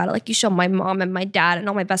cocky about it. Like, you showed my mom and my dad and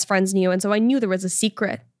all my best friends knew. And so I knew there was a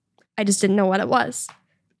secret. I just didn't know what it was.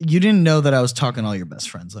 You didn't know that I was talking to all your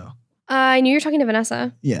best friends, though. I knew you were talking to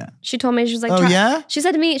Vanessa. Yeah. She told me, she was like, oh, yeah? She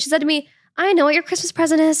said to me, I know what your Christmas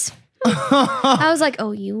present is. I was like,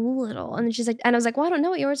 oh, you little. And then she's like, and I was like, well, I don't know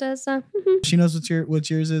what yours is. She knows what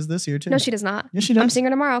yours is this year, too. No, she does not. Yes, she does. I'm seeing her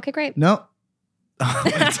tomorrow. Okay, great. No. I'm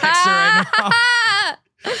going to text her right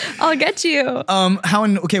now. I'll get you.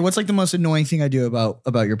 What's like the most annoying thing I do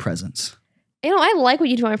about your presents? I like what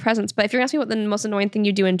you do on my presents, but if you're asking me what the most annoying thing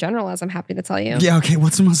you do in general is, I'm happy to tell you. Yeah, okay.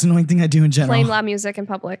 What's the most annoying thing I do in general? Playing loud music in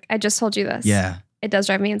public. I just told you this. Yeah. It does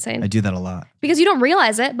drive me insane. I do that a lot. Because you don't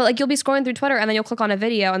realize it, but like you'll be scrolling through Twitter and then you'll click on a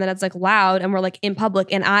video and then it's like loud and we're like in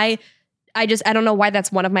public. And I don't know why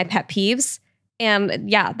that's one of my pet peeves. And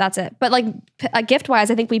yeah, that's it. But like gift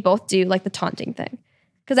wise, I think we both do like the taunting thing.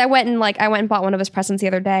 Because I went and bought one of his presents the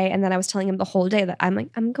other day and then I was telling him the whole day that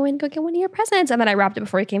I'm going to go get one of your presents. And then I wrapped it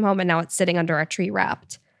before he came home and now it's sitting under our tree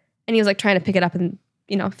wrapped. And he was like trying to pick it up and,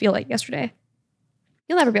 feel like yesterday.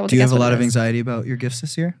 You'll never be able to guess. Do you have a lot of anxiety about your gifts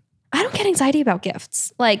this year? I don't get anxiety about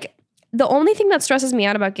gifts. Like the only thing that stresses me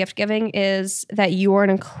out about gift giving is that you are an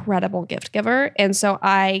incredible gift giver. And so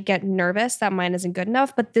I get nervous that mine isn't good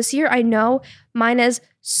enough. But this year I know mine is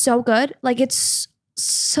so good. Like it's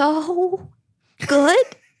so good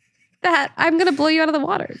that I'm going to blow you out of the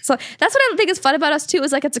water. So that's what I think is fun about us too,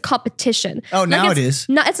 is like it's a competition. Oh, now it is.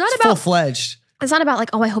 No, it's not about full-fledged. It's not about like,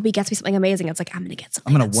 oh, I hope he gets me something amazing. It's like, I'm going to get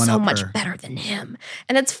something that's so much better than him.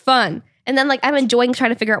 And it's fun. And then like, I'm enjoying trying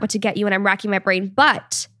to figure out what to get you and I'm racking my brain.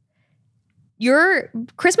 But your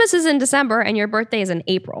Christmas is in December and your birthday is in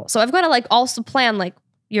April. So I've got to like also plan like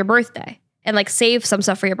your birthday and like save some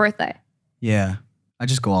stuff for your birthday. Yeah. I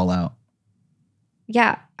just go all out.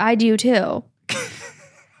 Yeah, I do too.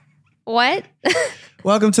 What?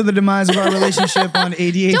 Welcome to the demise of our relationship on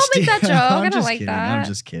ADHD. Don't make that joke. I don't like kidding. that. I'm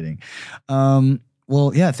just kidding.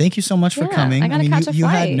 Well, yeah, thank you so much for coming. I mean, you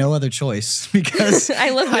had no other choice because I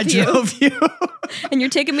live with drove you. And you're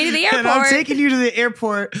taking me to the airport. And I'm taking you to the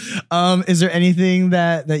airport. Is there anything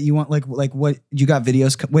that you want, like what you got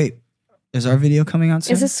videos? Wait, is our video coming out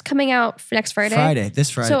soon? Is this coming out next Friday? This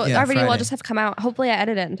Friday. So yeah, our video Friday. will just have come out. Hopefully I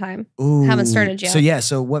edit it in time. Ooh. Haven't started yet. So yeah,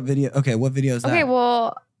 what video? Okay, what video is that? Okay,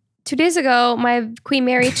 well, 2 days ago, my Queen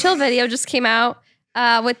Mary chill video just came out.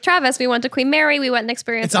 With Travis, we went to Queen Mary. We went and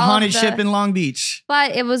experienced. It's a haunted ship in Long Beach.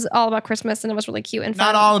 But it was all about Christmas and it was really cute and fun.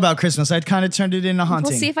 Not all about Christmas. I kind of turned it into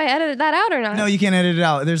haunting. We'll see if I edited that out or not. No, you can't edit it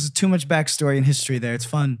out. There's too much backstory and history there. It's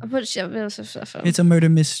fun. It's a murder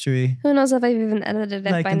mystery. Who knows if I've even edited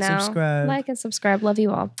it by now. Subscribe. Like and subscribe. Love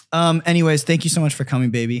you all. Anyways, thank you so much for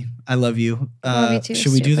coming, baby. I love you. Love you too.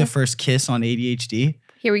 Should we do the first kiss on ADHD?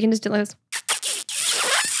 Here, we can just do this.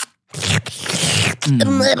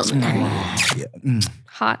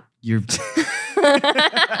 Hot. You're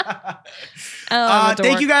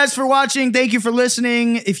thank you guys for watching. Thank you for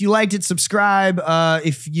listening. If you liked it, subscribe.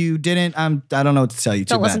 If you didn't, I don't know what to tell you.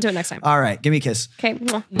 Don't listen to it next time. All right, give me a kiss. Okay.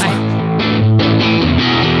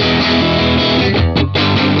 Bye.